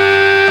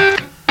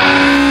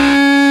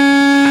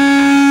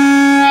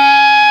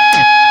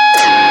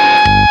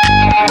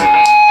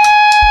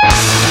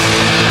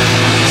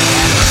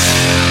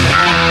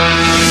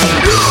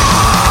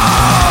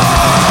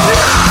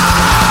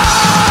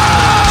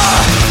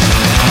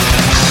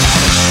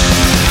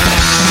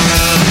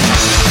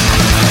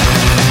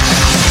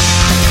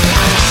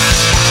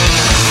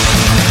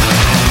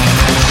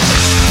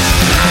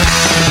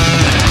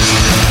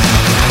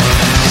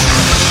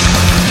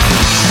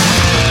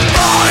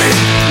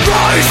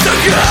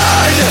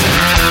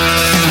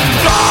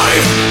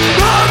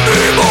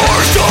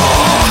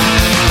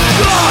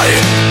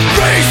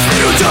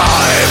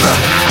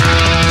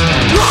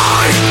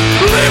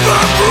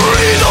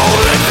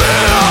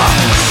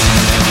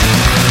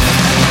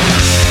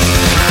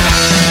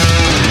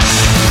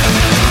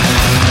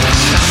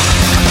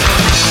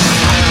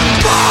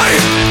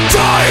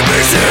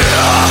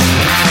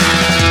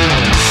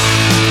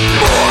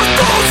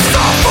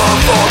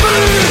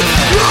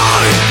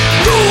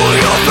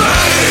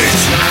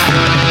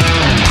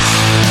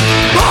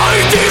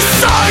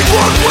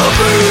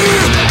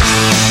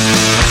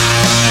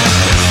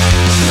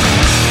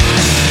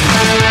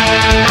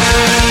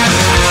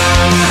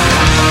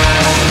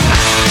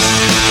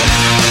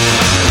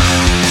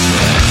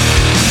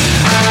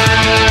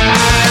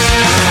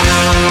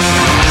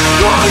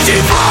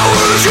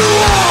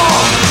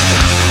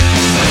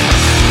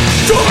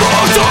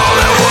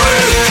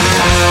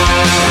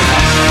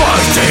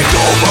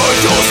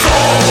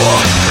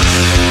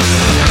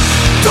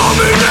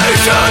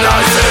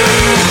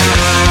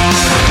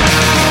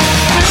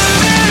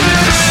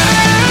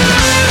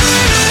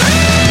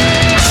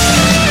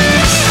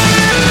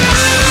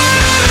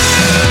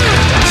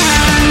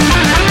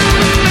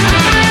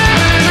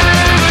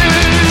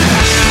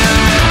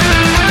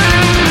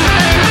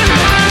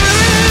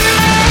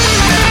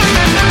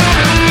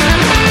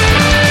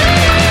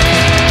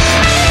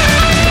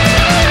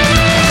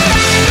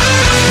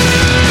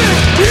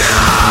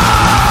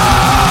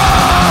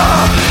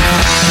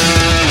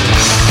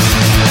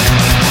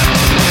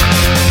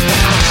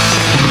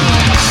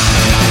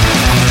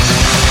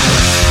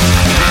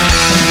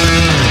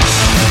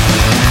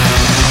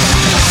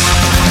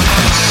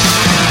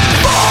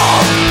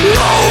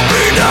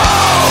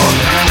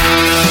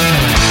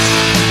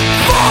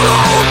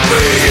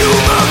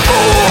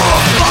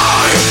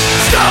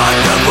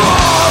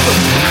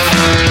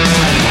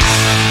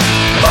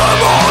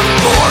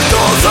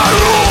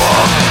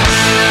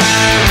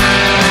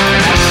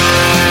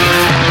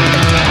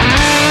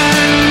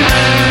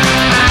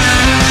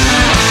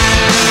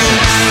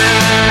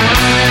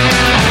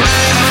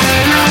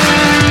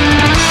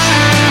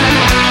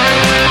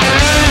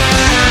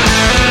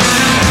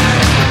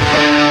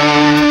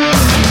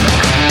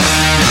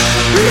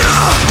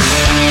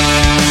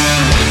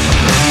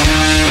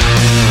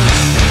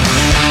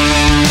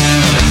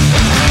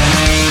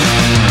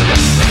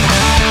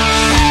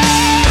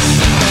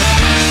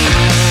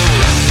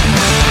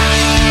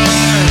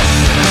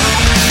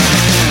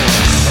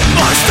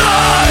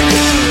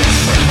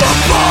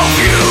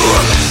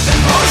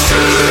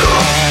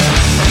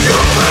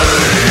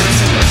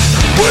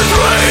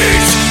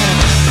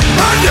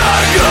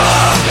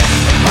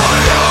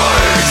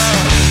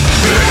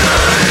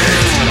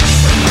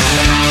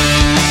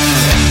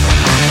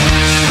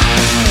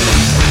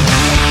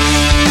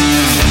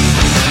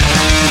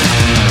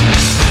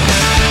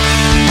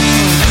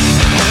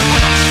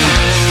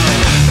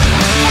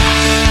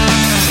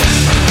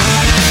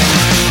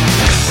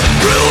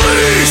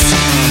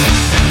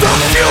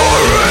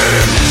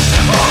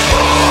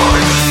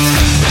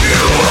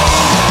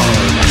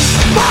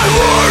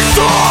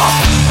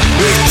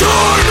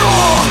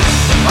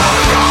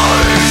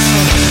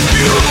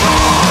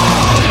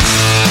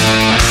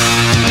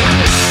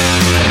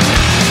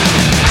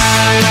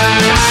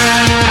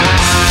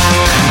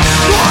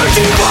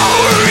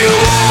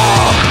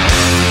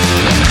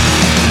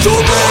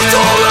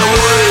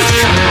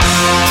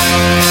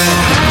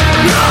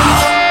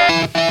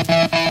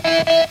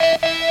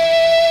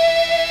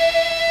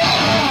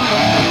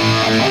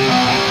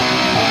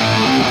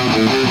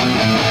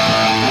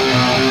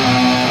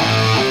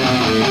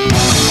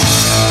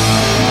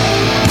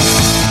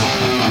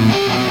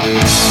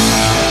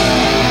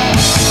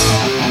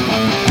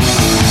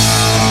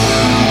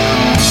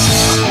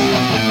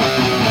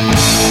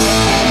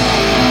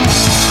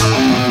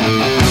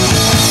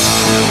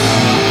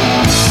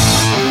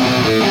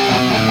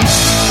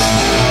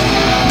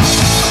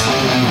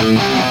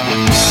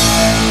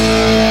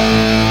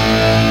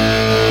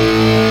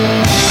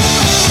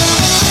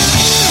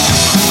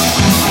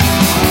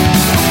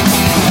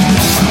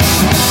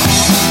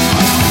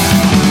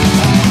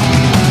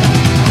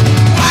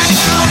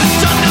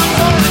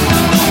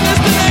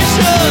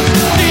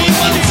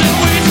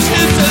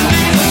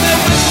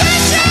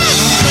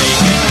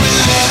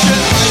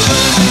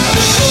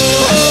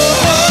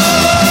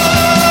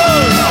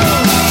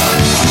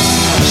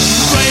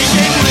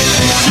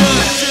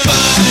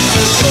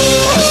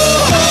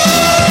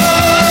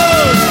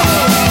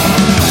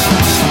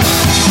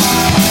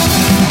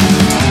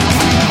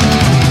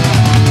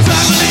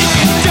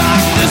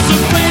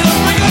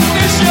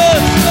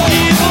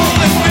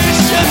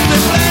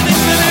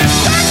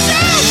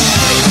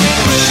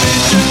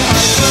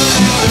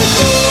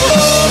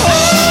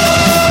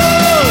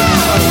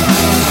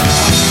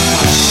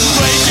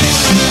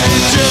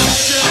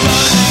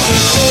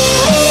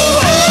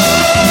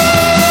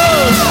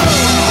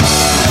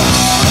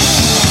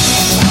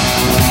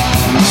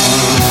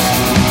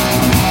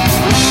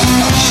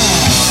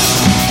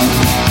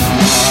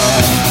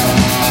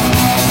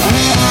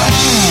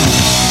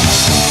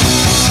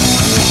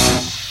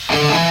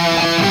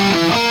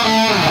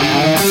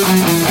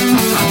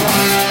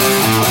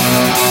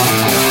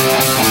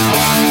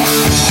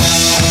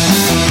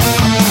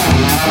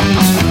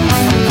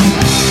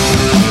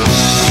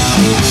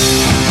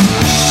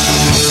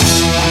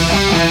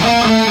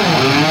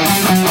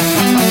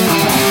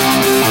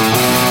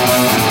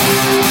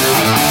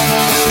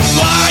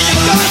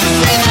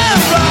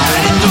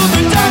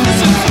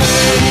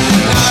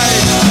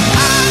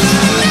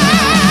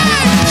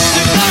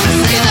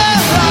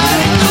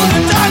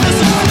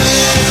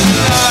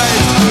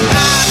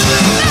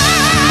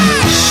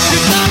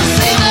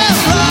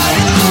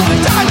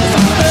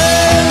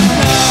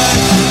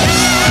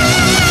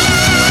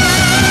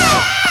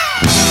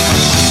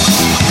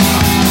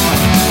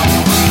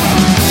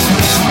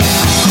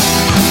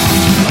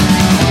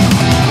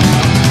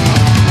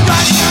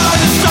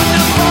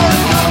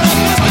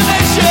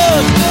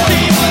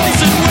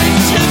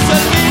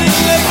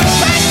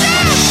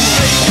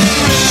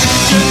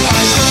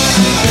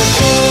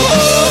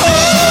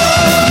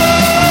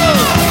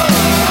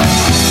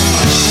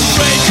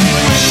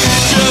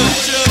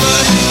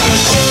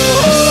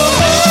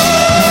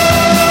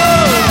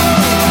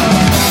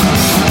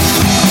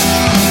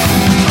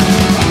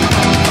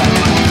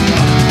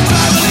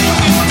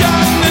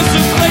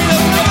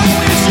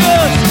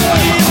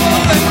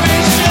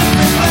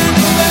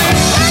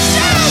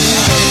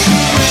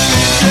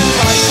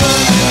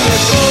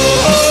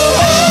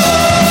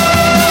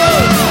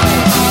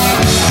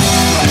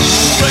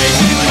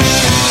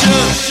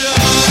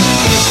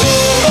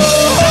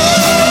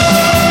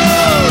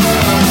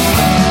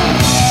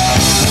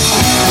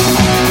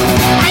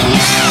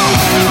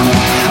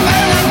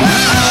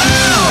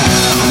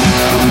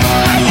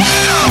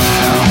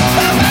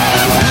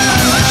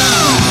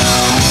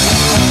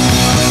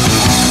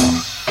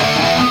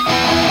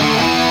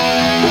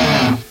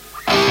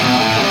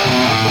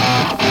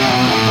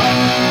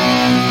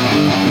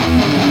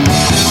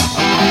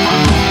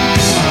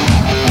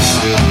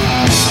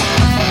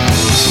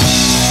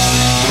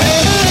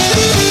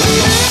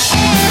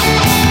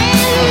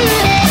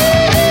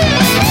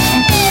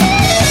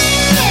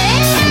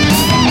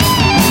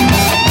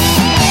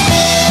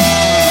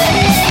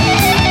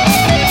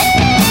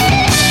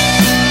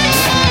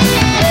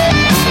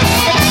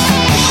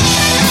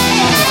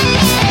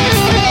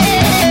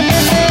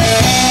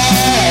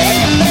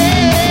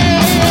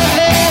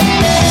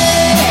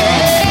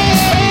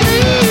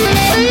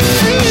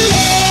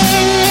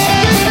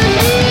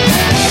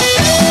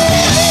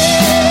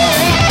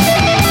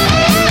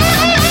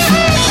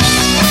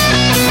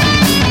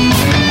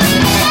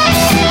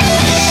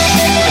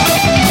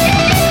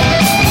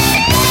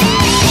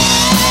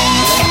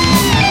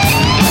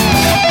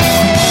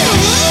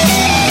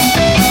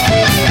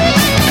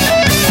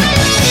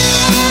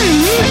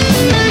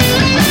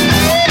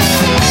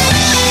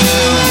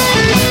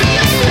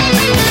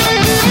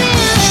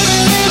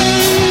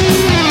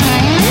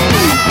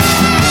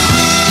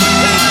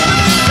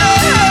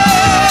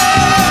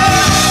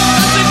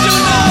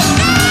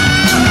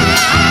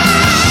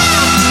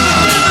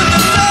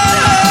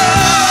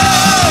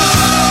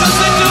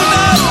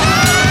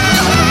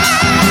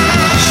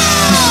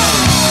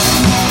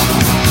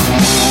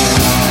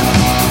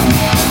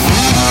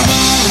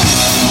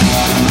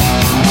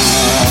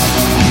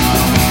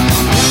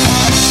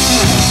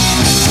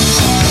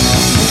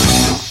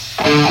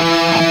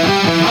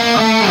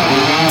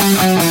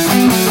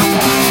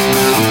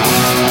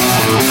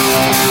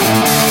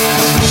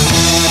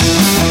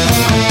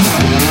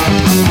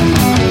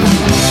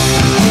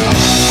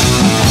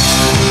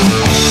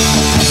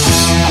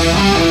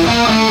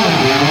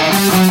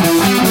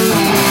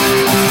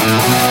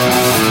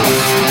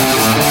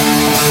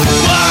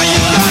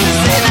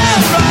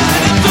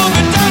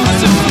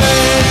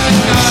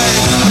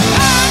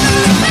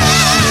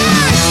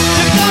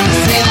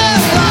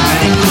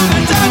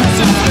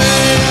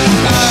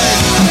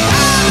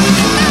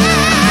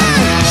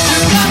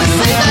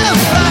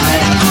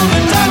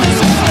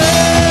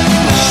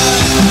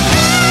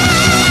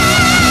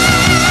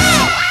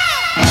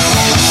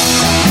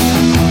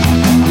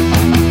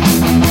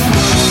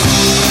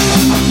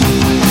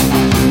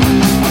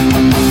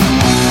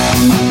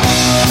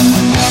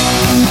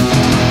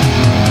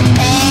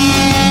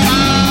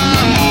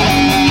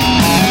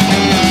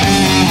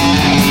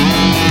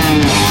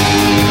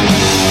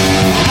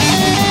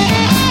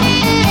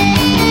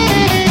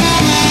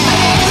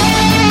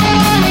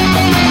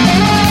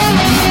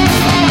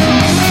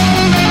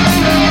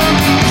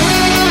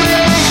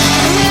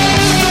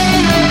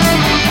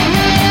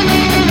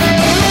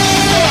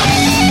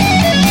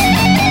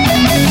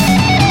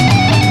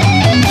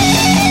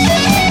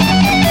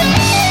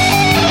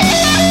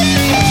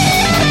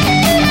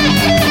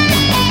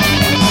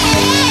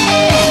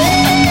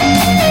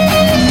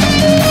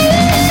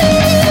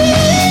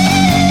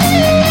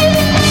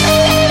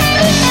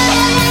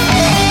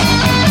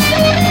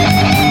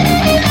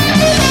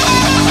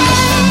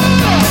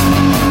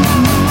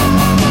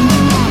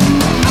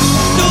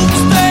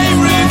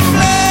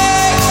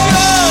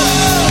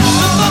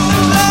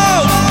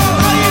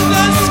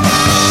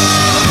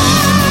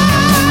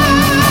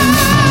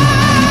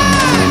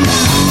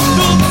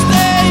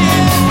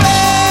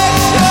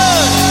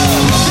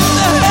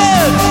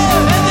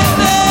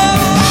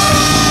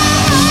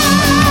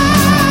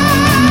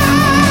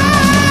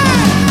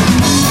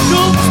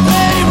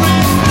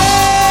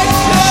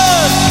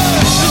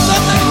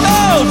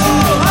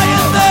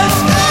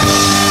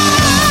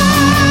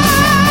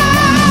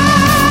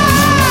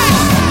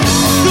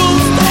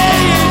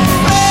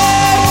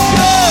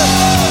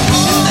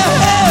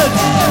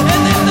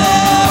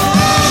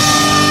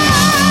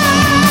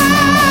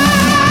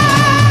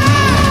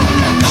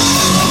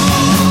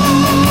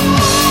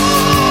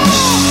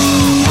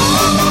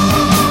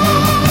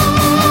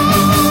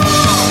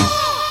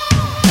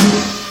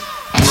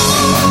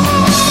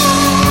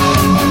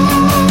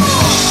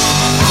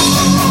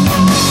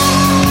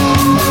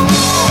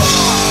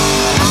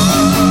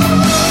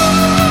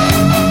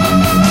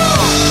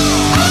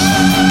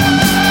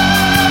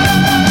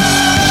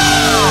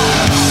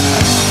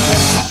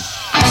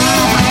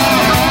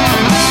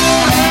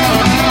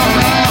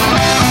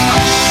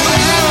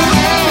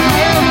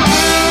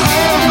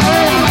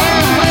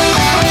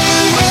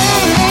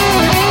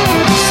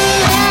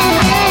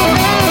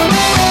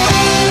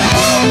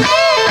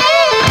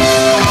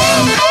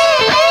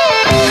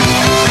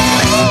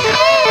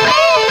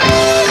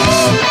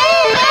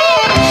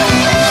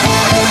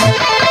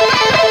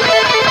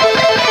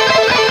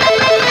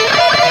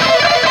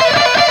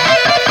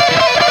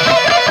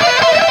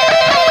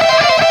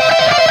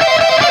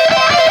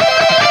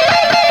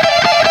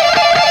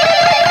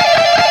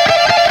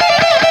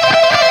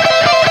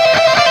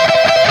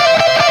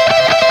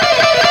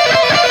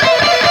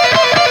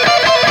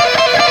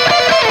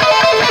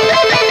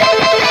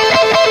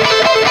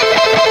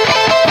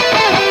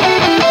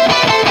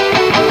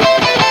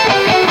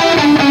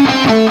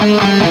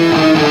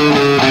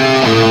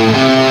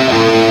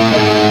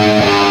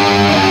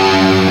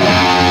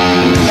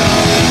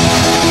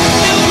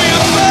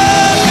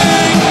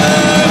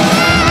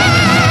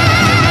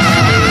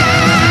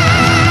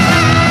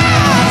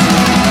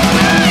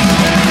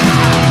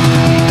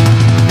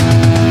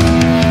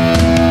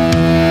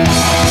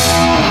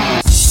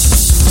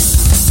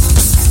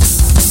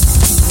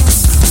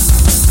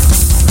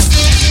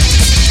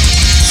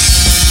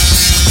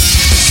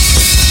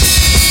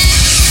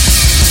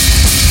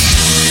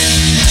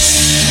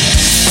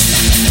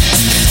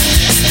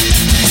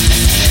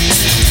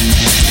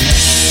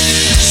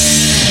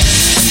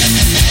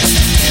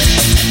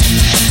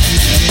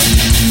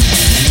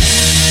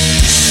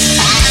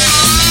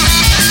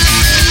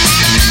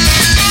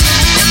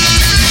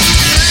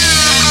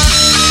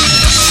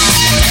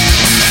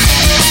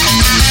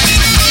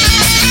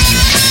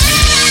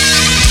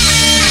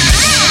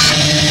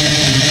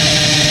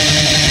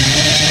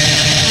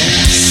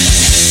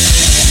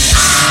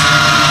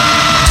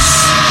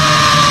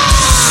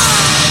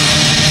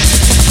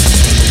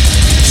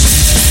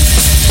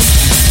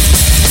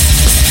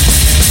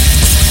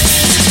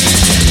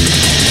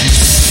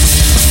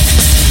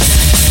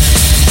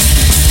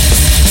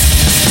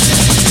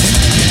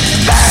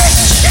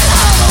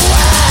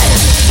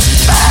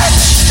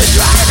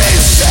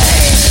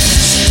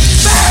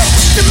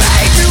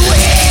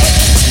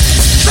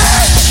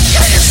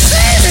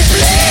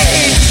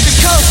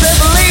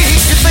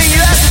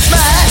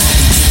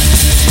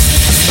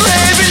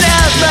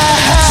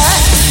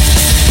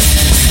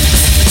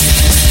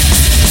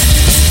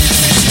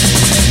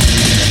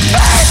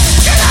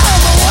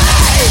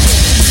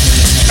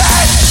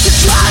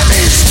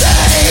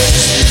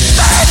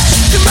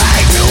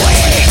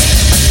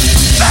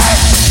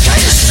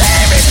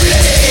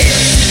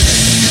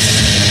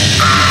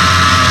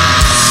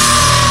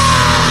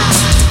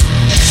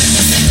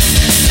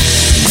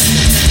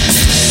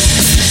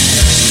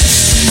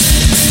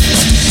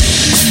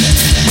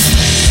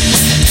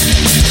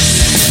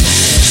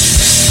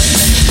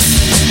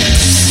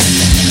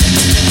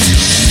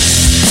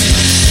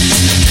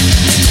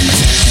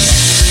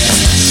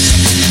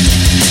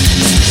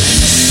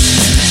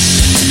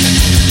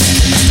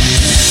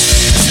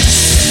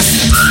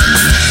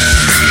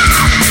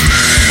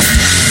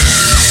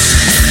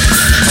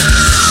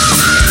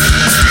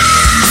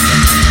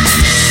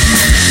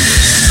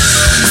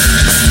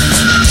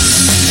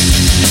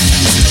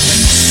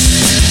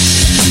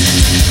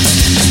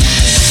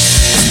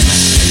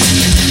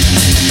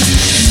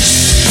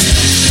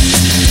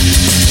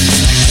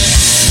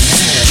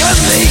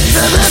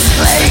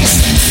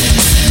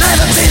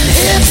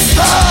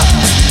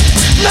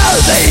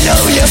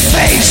 know your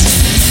face.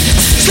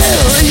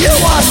 Still you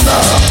want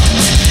more.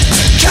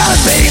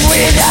 Coming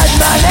without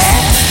money.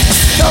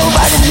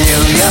 Nobody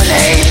knew your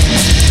name.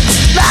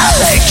 Now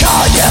they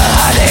call you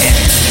honey.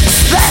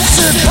 That's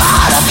the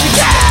part